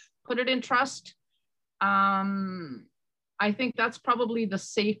put it in trust. I think that's probably the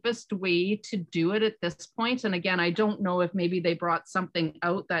safest way to do it at this point. And again, I don't know if maybe they brought something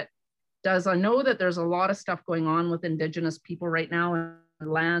out that does. I know that there's a lot of stuff going on with Indigenous people right now, and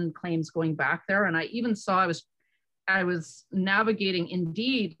land claims going back there. And I even saw, I was navigating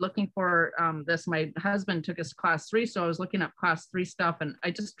Indeed looking for this. My husband took us class 3, so I was looking up class 3 stuff, and I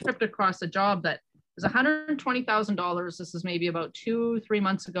just tripped across a job that was $120,000. This is maybe about 2-3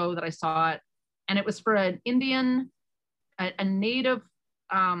 months ago that I saw it, and it was for an Indian, a native,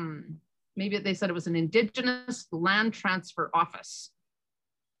 maybe they said it was an Indigenous land transfer office.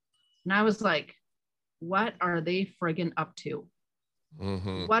 And I was like, what are they friggin' up to?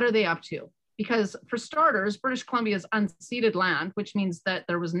 Mm-hmm. What are they up to? Because for starters, British Columbia is unceded land, which means that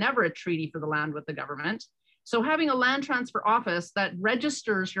there was never a treaty for the land with the government. So having a land transfer office that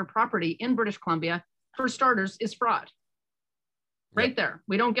registers your property in British Columbia, for starters, is fraud. Right there.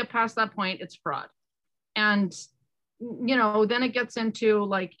 We don't get past that point. It's fraud. And, then it gets into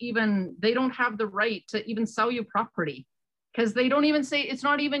like, even they don't have the right to even sell you property, because they don't even say it's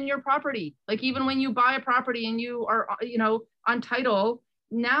not even your property. Like, even when you buy a property and you are, on title.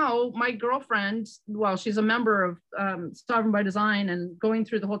 Now my girlfriend, well, she's a member of Sovereign by Design and going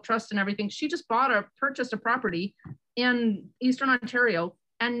through the whole trust and everything. She just purchased a property in Eastern Ontario,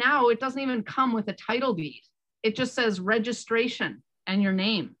 and now it doesn't even come with a title deed. It just says registration and your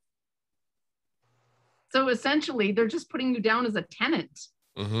name. So essentially, they're just putting you down as a tenant,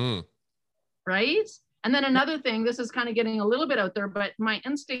 right? And then another thing, this is kind of getting a little bit out there, but my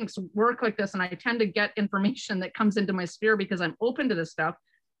instincts work like this, and I tend to get information that comes into my sphere because I'm open to this stuff.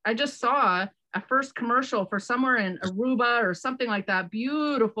 I just saw a first commercial for somewhere in Aruba or something like that,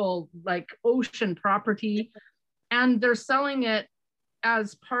 beautiful, like ocean property, and they're selling it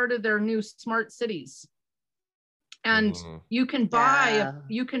as part of their new smart cities. And you can buy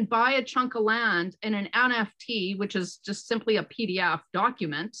a chunk of land in an NFT, which is just simply a PDF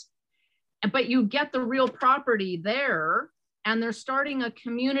document, but you get the real property there. And they're starting a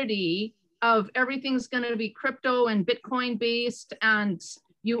community of everything's going to be crypto and Bitcoin based, and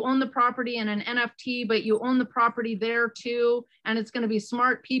you own the property in an NFT, but you own the property there too. And it's going to be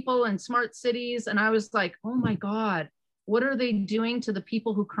smart people and smart cities. And I was like, oh my God, what are they doing to the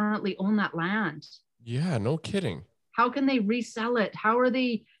people who currently own that land? Yeah, no kidding. How can they resell it? How are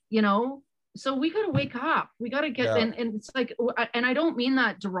they, you know? So we got to wake up. We got to get, and it's like, and I don't mean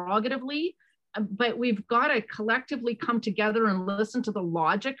that derogatively, but we've got to collectively come together and listen to the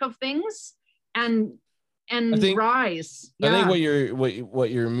logic of things and rise. I think what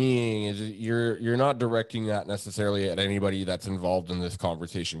you're meaning is you're not directing that necessarily at anybody that's involved in this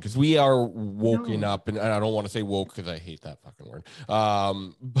conversation, because we are woken up, and I don't want to say woke because I hate that fucking word.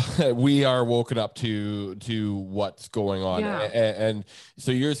 But we are woken up to what's going on, and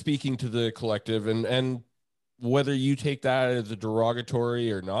so you're speaking to the collective, and whether you take that as a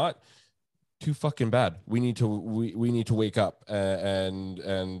derogatory or not, too fucking bad. We need to wake up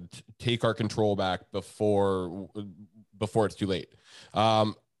and take our control back before it's too late.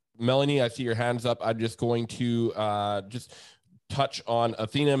 Melanie, I see your hands up. I'm just going to just touch on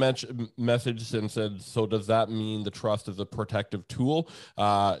Athena message and said, so does that mean the trust is a protective tool?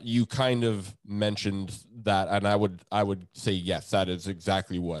 You kind of mentioned that, and I would say yes, that is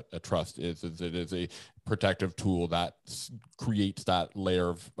exactly what a trust is it is a protective tool that creates that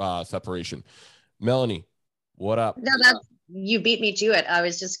layer of separation. Melanie, what up? No, you beat me to it. I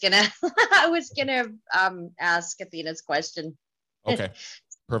was just gonna ask Athena's question. Okay,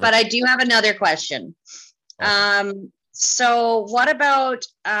 perfect. But I do have another question. Awesome. So what about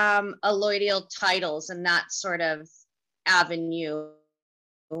alloidial titles and that sort of avenue?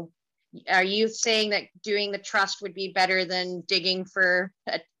 Are you saying that doing the trust would be better than digging for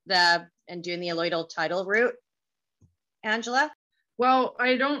and doing the alloidial title route, Angela? Well,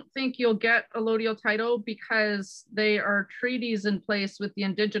 I don't think you'll get alloidial title because they are treaties in place with the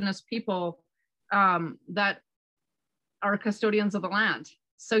Indigenous people that are custodians of the land.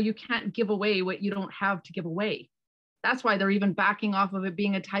 So you can't give away what you don't have to give away. That's why they're even backing off of it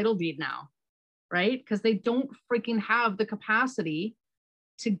being a title deed now, right? Because they don't freaking have the capacity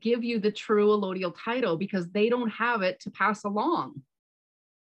to give you the true allodial title because they don't have it to pass along,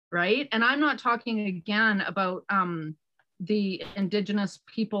 right? And I'm not talking again about the Indigenous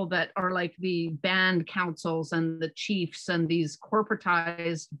people that are like the band councils and the chiefs and these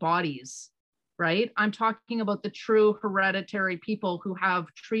corporatized bodies, right? I'm talking about the true hereditary people who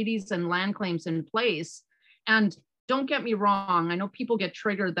have treaties and land claims in place. And don't get me wrong, I know people get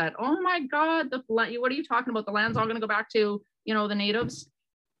triggered that, oh my God, what are you talking about? The land's all going to go back to, the natives.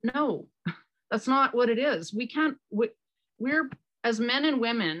 No, that's not what it is. We're as men and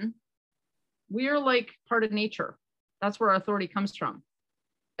women, we're like part of nature. That's where our authority comes from.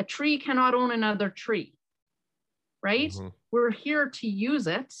 A tree cannot own another tree, right? Mm-hmm. We're here to use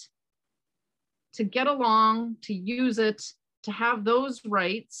it, to get along, to use it, to have those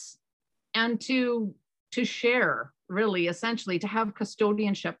rights, and to share, really, essentially, to have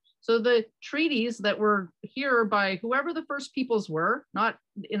custodianship. So the treaties that were here by whoever the first peoples were, not,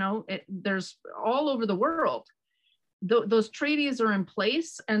 there's all over the world, those treaties are in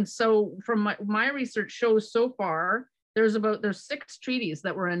place. And so from my research shows so far, there's 6 treaties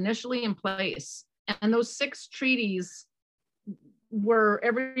that were initially in place. And those 6 treaties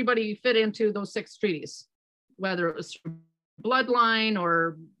everybody fit into those 6 treaties, whether it was bloodline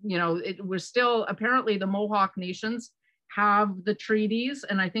or, it was still, apparently the Mohawk nations have the treaties,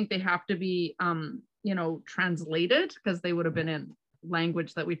 and I think they have to be, translated because they would have been in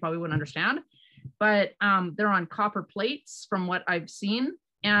language that we probably wouldn't understand, but they're on copper plates from what I've seen.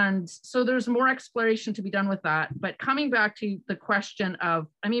 And so there's more exploration to be done with that. But coming back to the question of,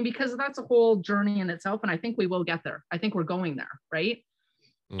 because that's a whole journey in itself, and I think we will get there. I think we're going there, right?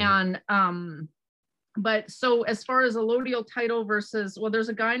 Mm. And but so as far as allodial title versus, well, there's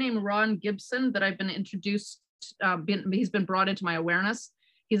a guy named Ron Gibson that I've been introduced, he's been brought into my awareness.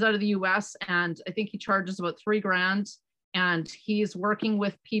 He's out of the US, and I think he charges about $3,000, and he's working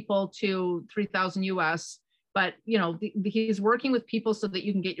with people to 3,000 US, but he's working with people so that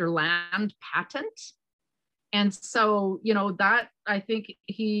you can get your land patent. And so, that, I think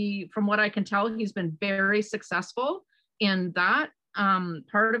from what I can tell, he's been very successful in that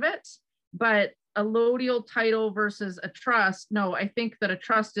part of it. But allodial title versus a trust, no, I think that a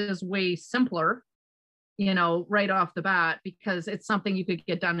trust is way simpler, right off the bat, because it's something you could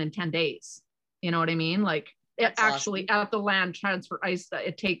get done in 10 days. You know what I mean? Like actually awesome. At the land transfer,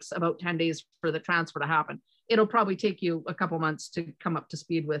 it takes about 10 days for the transfer to happen. It'll probably take you a couple months to come up to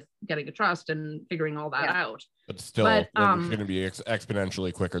speed with getting a trust and figuring all that out. But still, it's going to be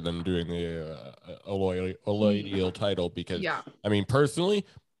exponentially quicker than doing the allodial title, because personally,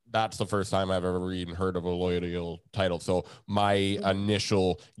 that's the first time I've ever even heard of a loyal title. So my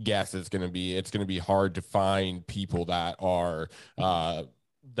initial guess is going to be, it's going to be hard to find people that are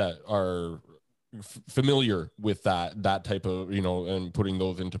familiar with that type of, you know, and putting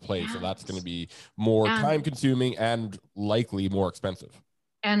those into place. Yes. So that's going to be more time consuming and likely more expensive.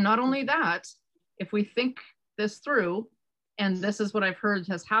 And not only that, if we think this through, and this is what I've heard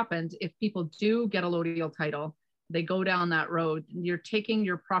has happened, if people do get a loyal title, they go down that road, you're taking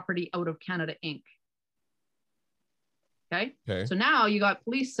your property out of Canada Inc. Okay. So now you got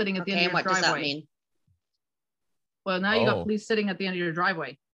police sitting at the end of your driveway. What does that mean? Well, now you got police sitting at the end of your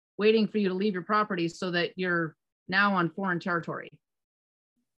driveway, waiting for you to leave your property so that you're now on foreign territory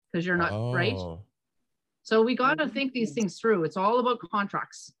because you're not right. So we got to think these things through. It's all about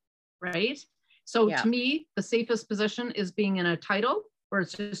contracts, right? So to me, the safest position is being in a title where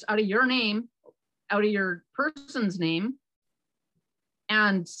it's just out of your name, out of your person's name,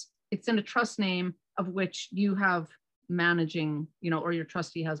 and it's in a trust name of which you have managing, you know, or your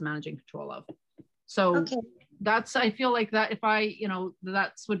trustee has managing control of. So that's, I feel like that if I, you know,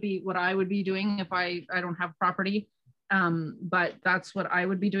 that's would be what I would be doing if I don't have property. But that's what I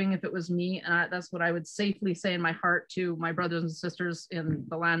would be doing if it was me. And that's what I would safely say in my heart to my brothers and sisters in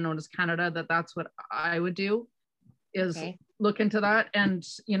the land known as Canada, that's what I would do, is look into that. And,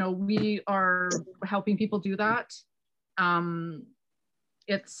 you know, we are helping people do that.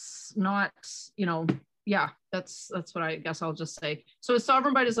 It's not, you know, that's what I guess I'll just say. So it's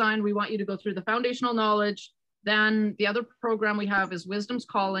Sovereign by Design. We want you to go through the foundational knowledge. Then the other program we have is Wisdom's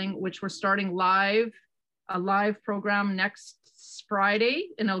Calling, which we're starting a live program next Friday,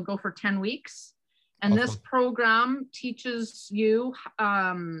 and it'll go for 10 weeks. And this program teaches you,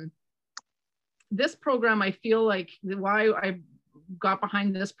 this program, I feel like why I got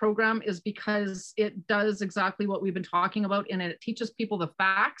behind this program is because it does exactly what we've been talking about, and it teaches people the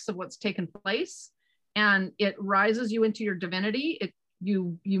facts of what's taken place, and it rises you into your divinity.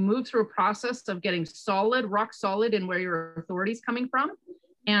 You move through a process of getting rock solid in where your authority is coming from.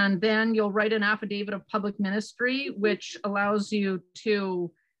 And then you'll write an affidavit of public ministry, which allows you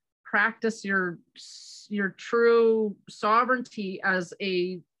to practice your true sovereignty as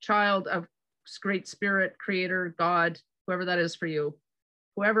a child of Great Spirit, Creator, God, whoever that is for you,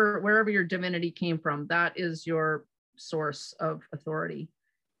 wherever your divinity came from, that is your source of authority.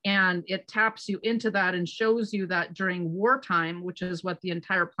 And it taps you into that and shows you that during wartime, which is what the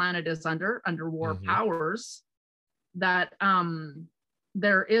entire planet is under war powers, that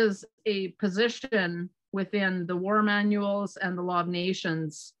there is a position within the war manuals and the law of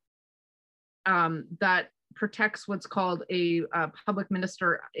nations that protects what's called a public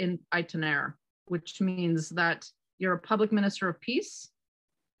minister in itinéraire, which means that you're a public minister of peace.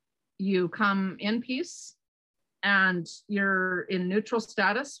 You come in peace and you're in neutral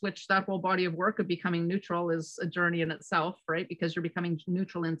status, which that whole body of work of becoming neutral is a journey in itself, right? Because you're becoming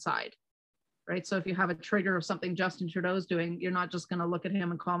neutral inside. Right. So if you have a trigger of something Justin Trudeau's doing, you're not just going to look at him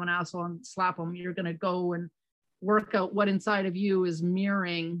and call him an asshole and slap him. You're going to go and work out what inside of you is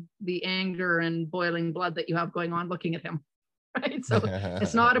mirroring the anger and boiling blood that you have going on looking at him. Right. So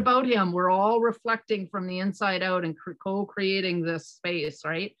it's not about him. We're all reflecting from the inside out and co-creating this space.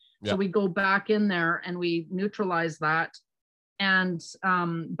 Right. So we go back in there and we neutralize that. And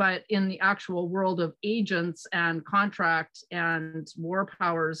but in the actual world of agents and contract and war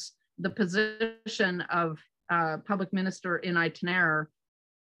powers, the position of public minister in itinéraire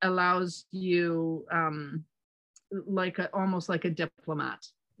allows you almost like a diplomat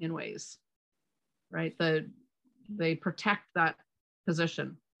in ways, right? They protect that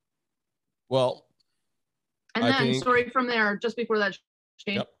position. Well, and then sorry, from there, just before that,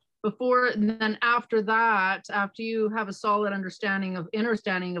 Shane, and then after that, after you have a solid understanding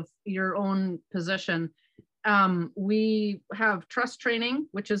of your own position, we have trust training,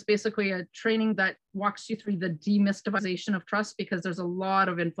 which is basically a training that walks you through the demystifization of trust, because there's a lot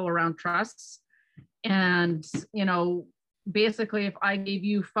of info around trusts. And, you know, basically if I gave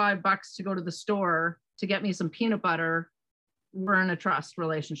you $5 to go to the store to get me some peanut butter, we're in a trust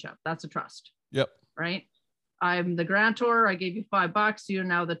relationship. That's a trust. Yep. Right. I'm the grantor. I gave you $5. You're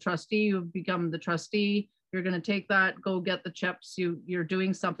now the trustee. You've become the trustee. You're going to take that, go get the chips. You're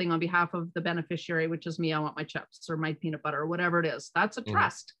doing something on behalf of the beneficiary, which is me. I want my chips or my peanut butter or whatever it is. That's a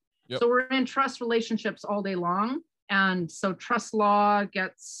trust. Yep. So we're in trust relationships all day long. And so trust law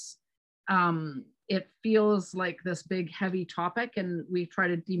gets, it feels like this big heavy topic, and we try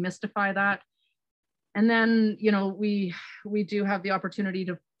to demystify that. And then, you know, we do have the opportunity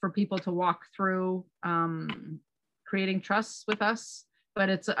for people to walk through creating trusts with us.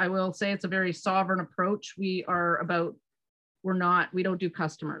 But I will say it's a very sovereign approach. We are about we don't do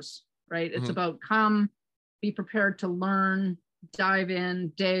customers, right? It's about come, be prepared to learn, dive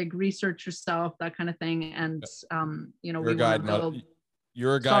in, dig, research yourself, that kind of thing. And, you know, you're a guide, not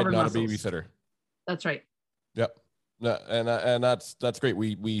a babysitter. That's right. Yep. No, and that's great.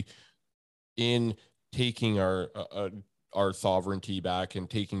 We in taking our sovereignty back and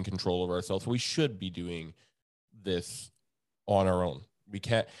taking control of ourselves, we should be doing this on our own. We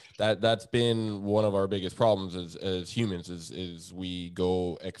can't, that's been one of our biggest problems as humans is we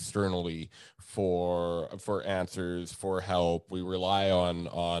go externally for answers, for help. We rely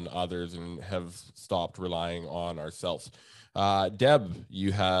on others and have stopped relying on ourselves. Deb,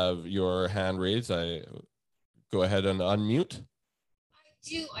 you have your hand raised. I go ahead and unmute. I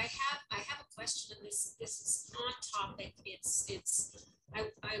do. I have a question, and this is on topic.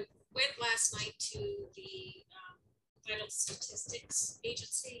 I went last night to the Vital Statistics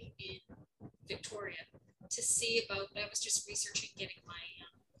Agency in Victoria to see about. I was just researching getting my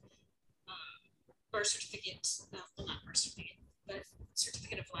birth certificate. Well, not birth certificate, but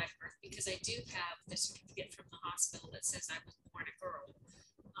certificate of live birth, because I do have the certificate from the hospital that says I was born a girl,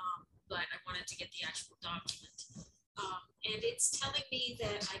 but I wanted to get the actual document. And it's telling me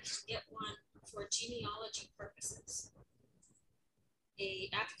that I can get one for genealogy purposes. A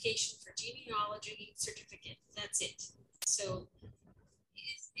application for genealogy certificate. That's it. So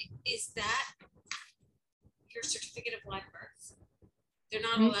is that your certificate of live birth? They're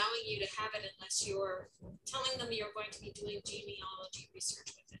not allowing you to have it unless you're telling them you're going to be doing genealogy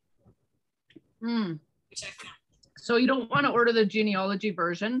research with it. Which I found. So you don't want to order the genealogy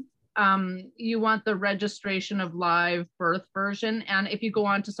version. You want the registration of live birth version. And if you go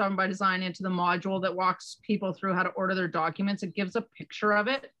on to Sovereign by Design into the module that walks people through how to order their documents, it gives a picture of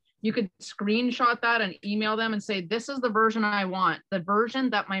it. You could screenshot that and email them and say, this is the version I want, the version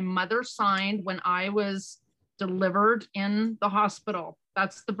that my mother signed when I was delivered in the hospital.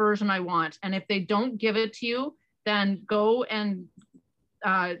 That's the version I want. And if they don't give it to you, then go and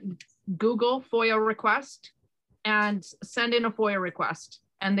Google FOIA request and send in a FOIA request,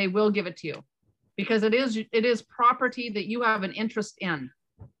 and they will give it to you, because it is property that you have an interest in.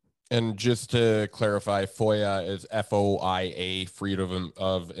 And just to clarify, FOIA is FOIA, Freedom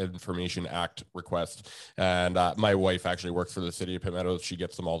of Information Act request. And my wife actually works for the city of Pitt Meadows. She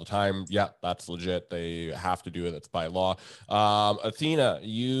gets them all the time. Yeah, that's legit. They have to do it. That's by law. Athena,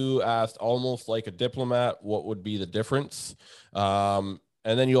 you asked, almost like a diplomat, what would be the difference?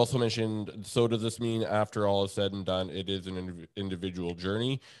 And then you also mentioned, so does this mean after all is said and done, it is an individual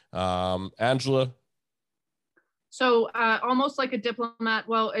journey? Angela? So almost like a diplomat,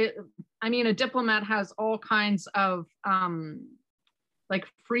 well, I mean, a diplomat has all kinds of like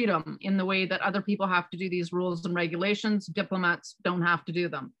freedom in the way that other people have to do these rules and regulations. Diplomats don't have to do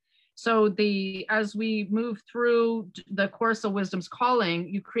them. So as we move through the course of Wisdom's Calling,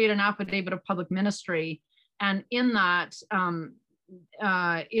 you create an affidavit of public ministry. And in that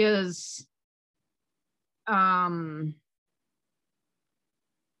is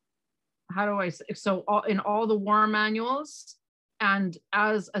how do I say, so in all the war manuals and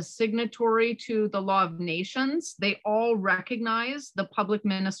as a signatory to the Law of Nations, they all recognize the public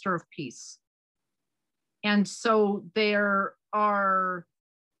minister of peace. And so there are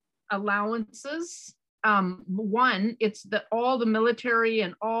allowances. One, it's that all the military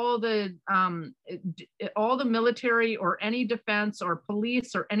and all the military or any defense or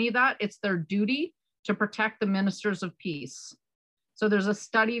police or any of that, it's their duty to protect the ministers of peace. So there's a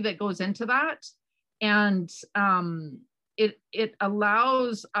study that goes into that, and it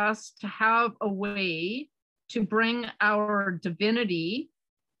allows us to have a way to bring our divinity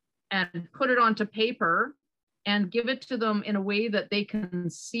and put it onto paper and give it to them in a way that they can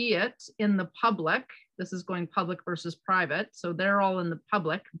see it in the public. This is going public versus private. So they're all in the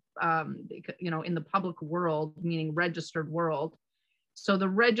public, in the public world, meaning registered world. So the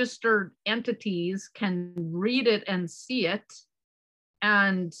registered entities can read it and see it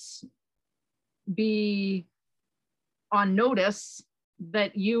and be on notice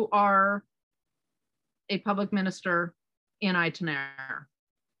that you are a public minister in Itineraire.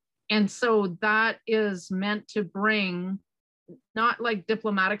 And so that is meant to bring, not like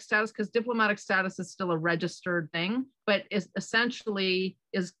diplomatic status, because diplomatic status is still a registered thing, but is essentially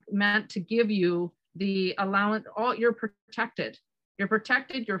is meant to give you the allowance, you're protected. You're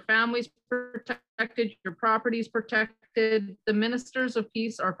protected, your family's protected, your property's protected. The ministers of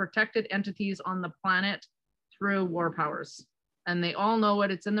peace are protected entities on the planet through war powers. And they all know it,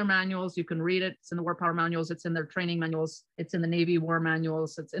 it's in their manuals, you can read it, it's in the war power manuals, it's in their training manuals, it's in the Navy war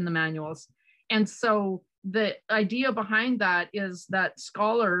manuals, it's in the manuals. And so the idea behind that is that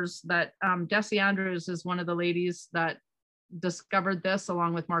scholars that Desi Andrews is one of the ladies that discovered this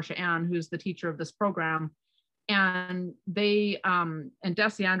along with Marcia Ann, who's the teacher of this program. And they, and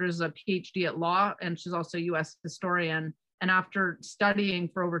Desi Andrews is a PhD at law, and she's also a US historian. And after studying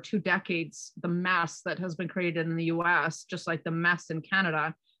for over 2 decades, the mess that has been created in the US, just like the mess in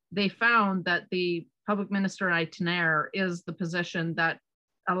Canada, they found that the public minister itinéraire is the position that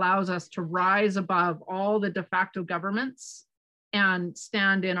allows us to rise above all the de facto governments and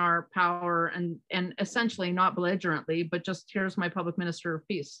stand in our power and essentially not belligerently, but just here's my public minister of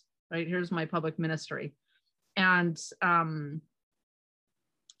peace, right? Here's my public ministry. And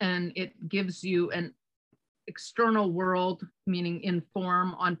it gives you an external world, meaning in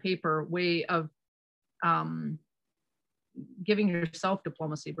form, on paper, way of giving yourself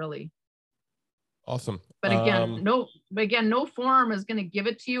diplomacy, really. Awesome. But again, no forum is going to give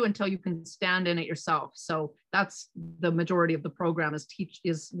it to you until you can stand in it yourself. So that's the majority of the program, is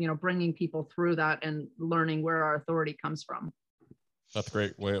bringing people through that and learning where our authority comes from. That's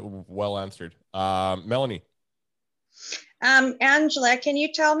great. Well answered. Melanie. Angela, can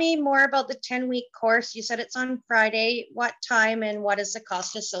you tell me more about the 10-week course? You said it's on Friday. What time and what is the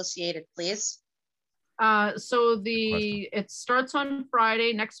cost associated, please? So it starts on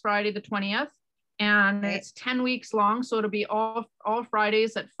Friday, next Friday, the 20th, and it's 10 weeks long. So it'll be all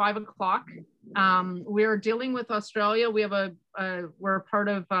Fridays at 5 o'clock. We're dealing with Australia. We have we're part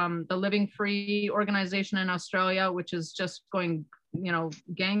of the Living Free organization in Australia, which is just going,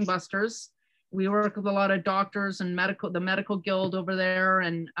 gangbusters. We work with a lot of doctors and the medical guild over there.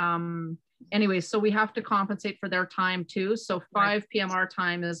 And anyway, so we have to compensate for their time too. So 5 p.m. our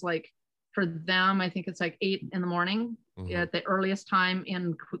time is like, for them, I think it's like 8 in the morning at the earliest time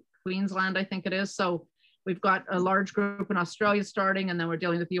in Queensland, I think it is. So we've got a large group in Australia starting, and then we're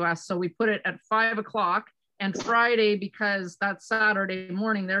dealing with the US. So we put it at 5 o'clock and Friday, because that's Saturday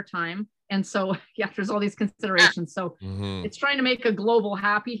morning, their time. And so, yeah, there's all these considerations. So it's trying to make a global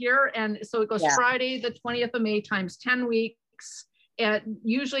happy here. And so it goes Friday, the 20th of May times 10 weeks at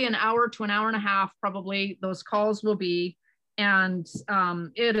usually an hour to an hour and a half, probably those calls will be. And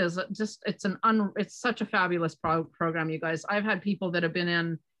it is just, it's such a fabulous program, you guys. I've had people that have been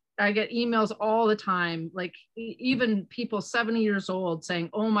in, I get emails all the time, like even people 70 years old saying,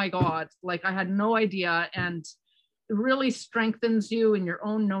 oh my God, like I had no idea. And it really strengthens you in your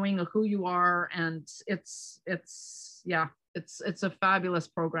own knowing of who you are. And it's a fabulous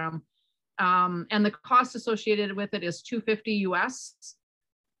program. And the cost associated with it is $250 US.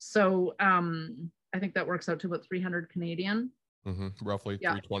 So I think that works out to about 300 Canadian. Roughly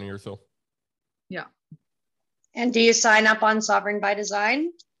 320 or so. Yeah. And do you sign up on Sovereign by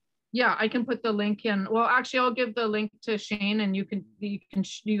Design? Yeah, I can put the link in. Well, actually, I'll give the link to Shane, and you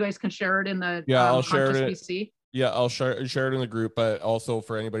guys can share it in the I'll share it. BC. Yeah, I'll share it in the group, but also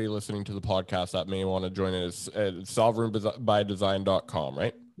for anybody listening to the podcast that may want to join it, it's at sovereignbydesign.com,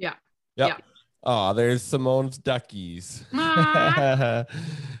 right? Yeah. Yep. Yeah. Oh, there's Simone's duckies. The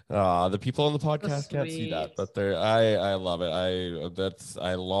people on the podcast can't see that, but I love it.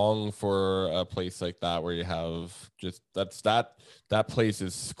 I long for a place like that where you have just that place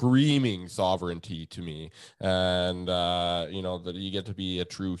is screaming sovereignty to me. And that you get to be a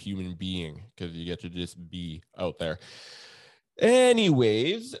true human being because you get to just be out there.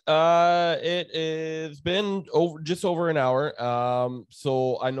 Anyways, it has been just over an hour.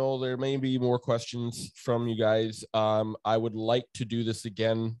 So I know there may be more questions from you guys. I would like to do this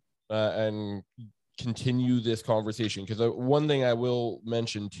again and continue this conversation, because one thing I will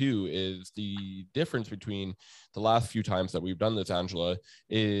mention too is the difference between the last few times that we've done this, Angela,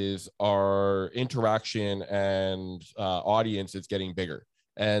 is our interaction and audience is getting bigger,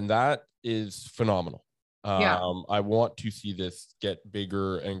 and that is phenomenal. I want to see this get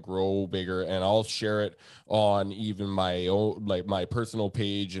bigger and grow bigger, and I'll share it on even my own, like my personal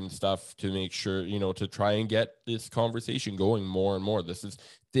page and stuff, to make sure, to try and get this conversation going more and more.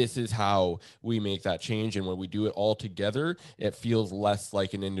 This is how we make that change. And when we do it all together, it feels less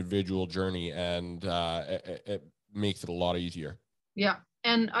like an individual journey, and it makes it a lot easier. Yeah.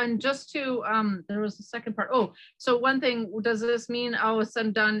 And just to, there was a second part. Oh, so one thing, does this mean all of a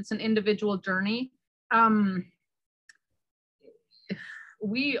sudden done, it's an individual journey?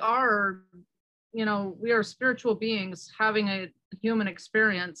 We are spiritual beings having a human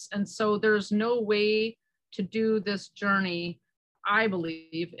experience. And so there's no way to do this journey, I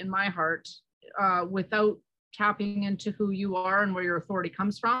believe in my heart, without tapping into who you are and where your authority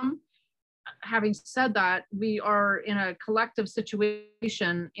comes from. Having said that, we are in a collective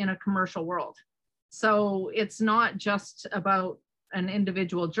situation in a commercial world. So it's not just about an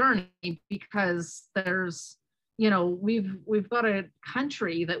individual journey, because there's, we've got a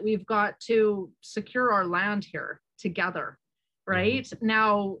country that we've got to secure our land here together. right?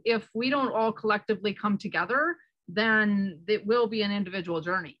 Now, if we don't all collectively come together, then it will be an individual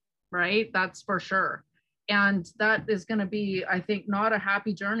journey, right? That's for sure. And that is going to be, I think, not a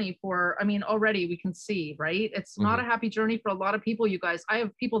happy journey for, I mean, already we can see, right? It's not a happy journey for a lot of people, you guys. I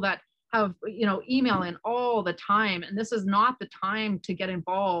have people that have, you know, email in all the time, and this is not the time to get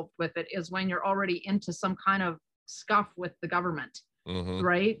involved with it, is when you're already into some kind of scuff with the government,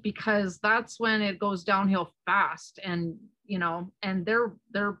 right? Because that's when it goes downhill fast. And, you know, and they're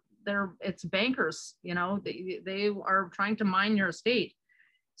it's bankers, you know, they are trying to mine your estate.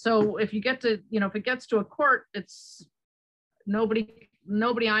 So if you get to, you know, if it gets to a court, it's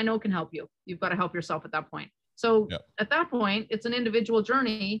nobody I know can help you. You've got to help yourself at that point. So at that point, it's an individual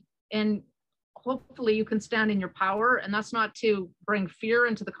journey, and hopefully you can stand in your power. And that's not to bring fear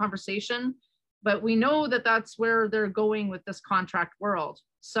into the conversation, but we know that that's where they're going with this contract world.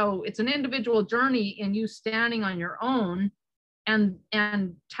 So it's an individual journey in you standing on your own and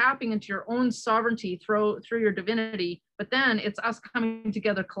tapping into your own sovereignty through your divinity. But then it's us coming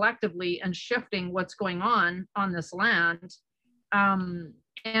together collectively and shifting what's going on this land. And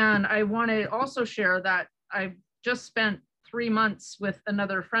I want to also share that I've just spent 3 months with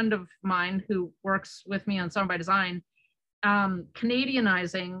another friend of mine who works with me on Sovereign by Design,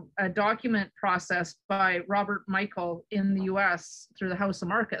 Canadianizing a document process by Robert Michael in the US through the House of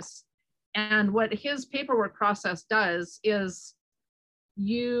Marcus. And what his paperwork process does is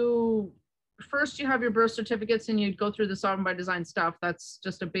you have your birth certificates and you go through the Sovereign by Design stuff. That's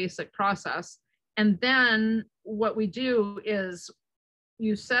just a basic process. And then what we do is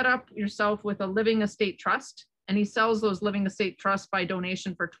you set up yourself with a living estate trust, and he sells those living estate trusts by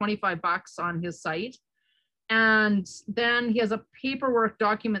donation for $25 on his site. And then he has a paperwork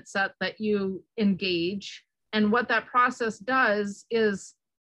document set that you engage. And what that process does is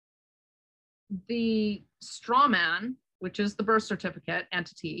the straw man, which is the birth certificate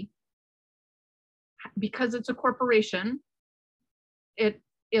entity, because it's a corporation, it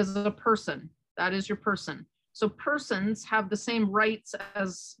is a person. That is your person. So persons have the same rights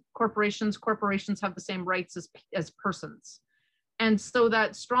as corporations. Corporations have the same rights as persons. And so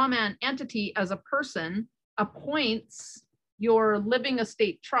that straw man entity as a person appoints your living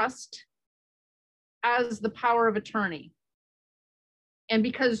estate trust as the power of attorney. And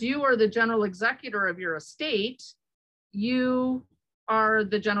because you are the general executor of your estate, you are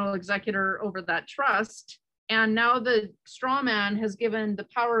the general executor over that trust. And now the straw man has given the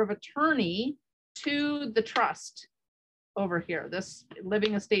power of attorney to the trust over here, this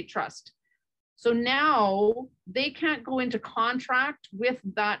living estate trust. So now they can't go into contract with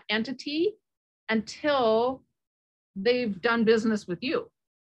that entity until they've done business with you.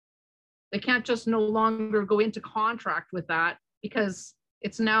 They can't just no longer go into contract with that because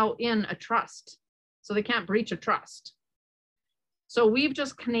it's now in a trust. So they can't breach a trust. So we've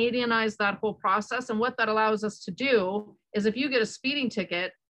just Canadianized that whole process. And what that allows us to do is if you get a speeding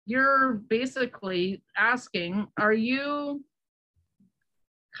ticket, you're basically asking, are you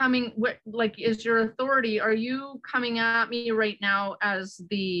coming, like, is your authority, are you coming at me right now as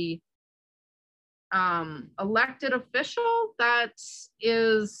the elected official that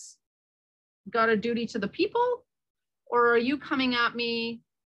is got a duty to the people? Or are you coming at me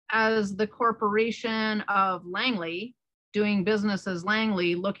as the corporation of Langley, doing business as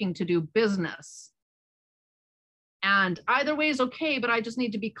Langley, looking to do business? And either way is okay, but I just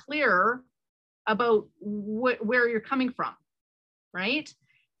need to be clear about where you're coming from, right?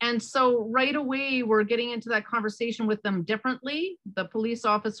 And so right away, we're getting into that conversation with them differently, the police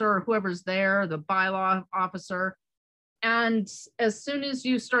officer or whoever's there, the bylaw officer. And as soon as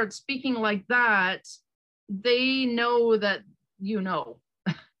you start speaking like that, they know that you know,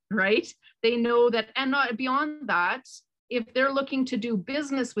 right? They know that, and not beyond that, if they're looking to do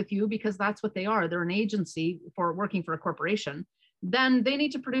business with you, because that's what they are, they're an agency for working for a corporation, then they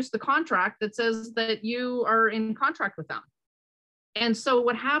need to produce the contract that says that you are in contract with them. And so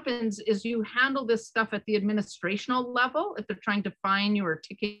what happens is you handle this stuff at the administrational level, if they're trying to fine you or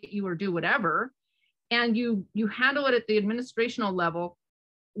ticket you or do whatever, and you handle it at the administrational level,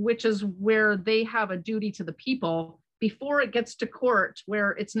 which is where they have a duty to the people before it gets to court,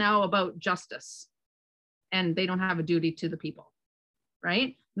 where it's now about justice and they don't have a duty to the people,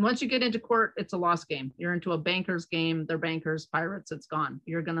 right? And once you get into court, it's a lost game. You're into a banker's game. They're bankers, pirates, it's gone.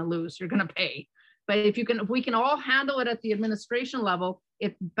 You're gonna lose, you're gonna pay. But if we can all handle it at the administration level,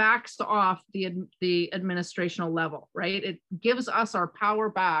 it backs off the administrational level, right? It gives us our power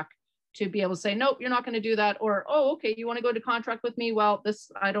back to be able to say, nope, you're not going to do that. Or, oh, okay, you want to go to contract with me? Well,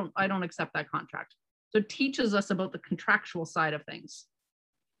 I don't accept that contract. So it teaches us about the contractual side of things.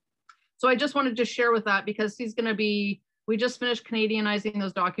 So I just wanted to share with that, because he's going to be We just finished Canadianizing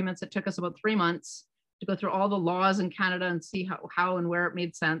those documents. It took us about 3 months to go through all the laws in Canada and see how and where it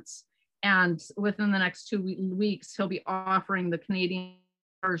made sense. And within the next 2 weeks, he'll be offering the Canadian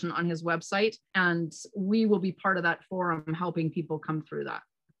version on his website, and we will be part of that forum helping people come through that.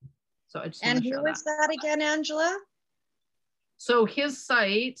 So I just and who is that again, Angela? So his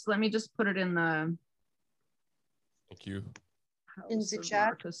site, let me just put it in the Thank you. In the chat.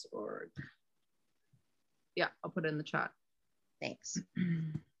 Marcus.org. Yeah, I'll put it in the chat. Thanks.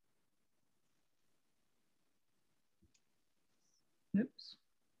 Oops.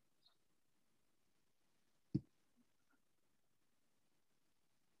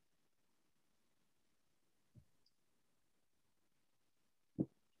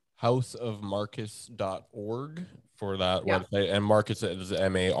 houseofmarcus.org for that Yeah. website, and Marcus is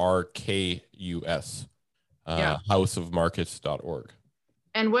MARKUS. Yeah. houseofmarcus.org.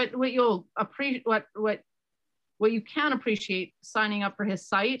 And what you'll appreciate, what you can appreciate signing up for his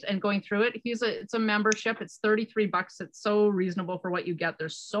site and going through it, it's a membership. It's $33. It's so reasonable for what you get.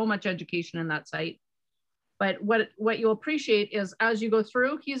 There's so much education in that site. But what you'll appreciate is as you go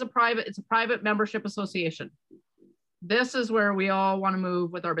through, it's a private membership association. This is where we all want to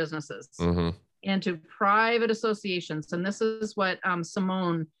move with our businesses, into private associations. And this is what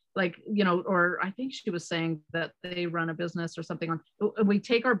Simone, or I think she was saying that they run a business or something on. We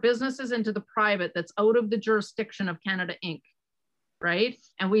take our businesses into the private that's out of the jurisdiction of Canada Inc., right?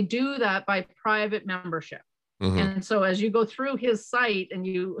 And we do that by private membership. And so as you go through his site and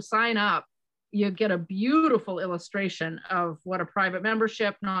you sign up, you get a beautiful illustration of what a private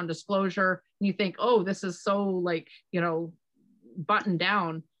membership, non-disclosure, and you think, oh, this is so buttoned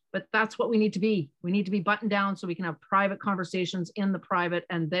down, but that's what we need to be. We need to be buttoned down so we can have private conversations in the private,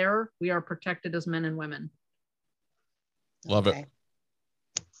 and there we are protected as men and women. Love it.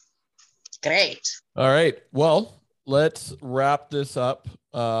 Great. All right. Well, let's wrap this up.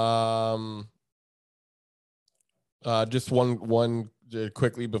 Just one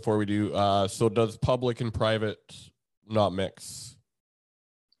quickly before we do. So does public and private not mix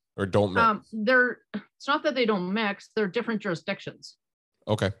or don't mix? It's not that they don't mix, they're different jurisdictions.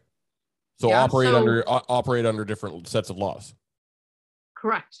 Okay. So Yeah, operate under different sets of laws.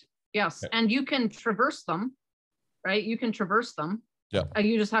 Correct. Yes. Okay. And you can traverse them, right? You can traverse them. Yeah.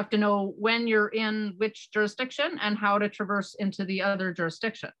 You just have to know when you're in which jurisdiction and how to traverse into the other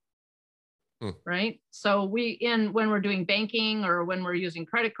jurisdiction. Right. So when we're doing banking or when we're using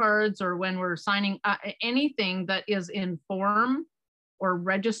credit cards or when we're signing anything that is in form or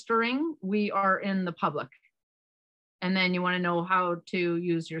registering, we are in the public. And then you want to know how to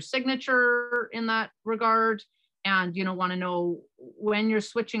use your signature in that regard. And you want to know when you're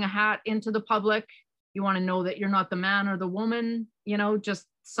switching a hat into the public, you want to know that you're not the man or the woman, just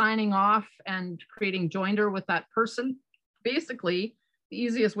signing off and creating joinder with that person. Basically, the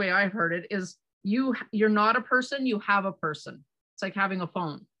easiest way I've heard it is you're not a person, you have a person. It's like having a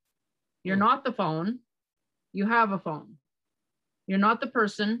phone. You're not the phone, you have a phone. You're not the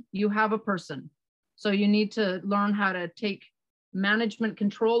person, you have a person. So you need to learn how to take management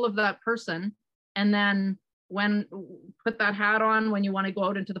control of that person, and then put that hat on when you want to go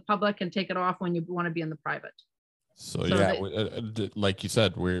out into the public and take it off when you want to be in the private. So yeah, like you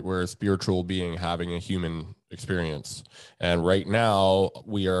said, we're a spiritual being having a human experience. And right now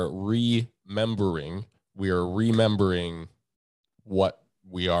we are remembering what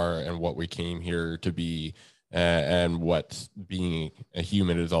we are and what we came here to be, and what being a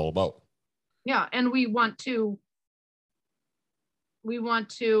human is all about. Yeah. And we want to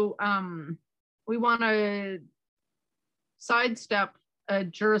sidestep a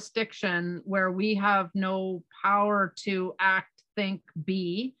jurisdiction where we have no power to act, think,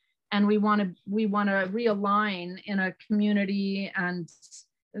 be, and we want to realign in a community and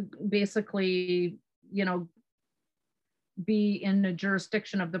basically, be in a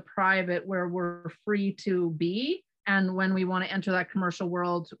jurisdiction of the private where we're free to be. And when we want to enter that commercial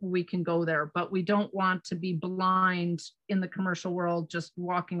world, we can go there, but we don't want to be blind in the commercial world, just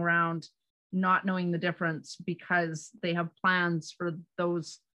walking around not knowing the difference because they have plans for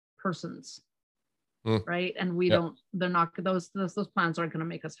those persons, right? And those plans aren't going to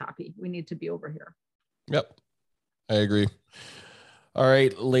make us happy. We need to be over here. Yep, I agree. All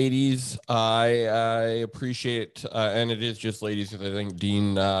right, ladies, I appreciate, and it is just ladies because I think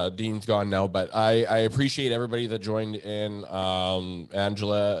Dean's gone now, but I appreciate everybody that joined in.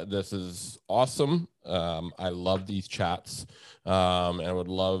 Angela, this is awesome. I love these chats, and I would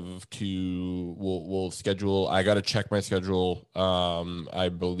love to, we'll schedule, I got to check my schedule. I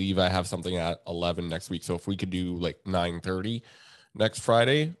believe I have something at 11 next week. So if we could do like 9:30 next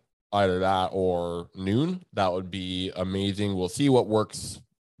Friday, either that or noon, that would be amazing. We'll see what works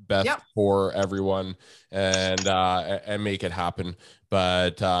best for everyone and make it happen.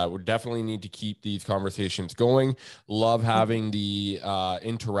 But we definitely need to keep these conversations going. Love having the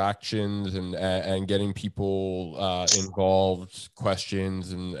interactions and getting people involved,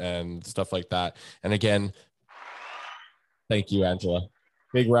 questions and stuff like that. And again, thank you, Angela.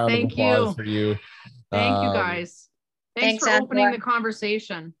 Big round of applause for you. Thank you, guys. Thanks for opening the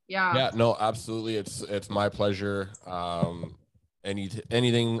conversation. Yeah, no, absolutely. It's my pleasure.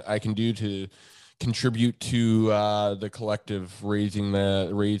 Anything I can do to contribute to the collective raising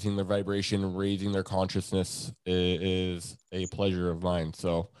the vibration, raising their consciousness is a pleasure of mine.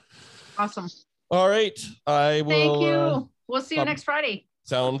 So awesome. All right. I will. Thank you. We'll see you next Friday.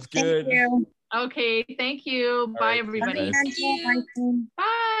 Sounds good. Thank you. Okay. Thank you. Bye, everybody. Bye.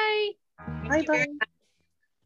 Bye. Bye.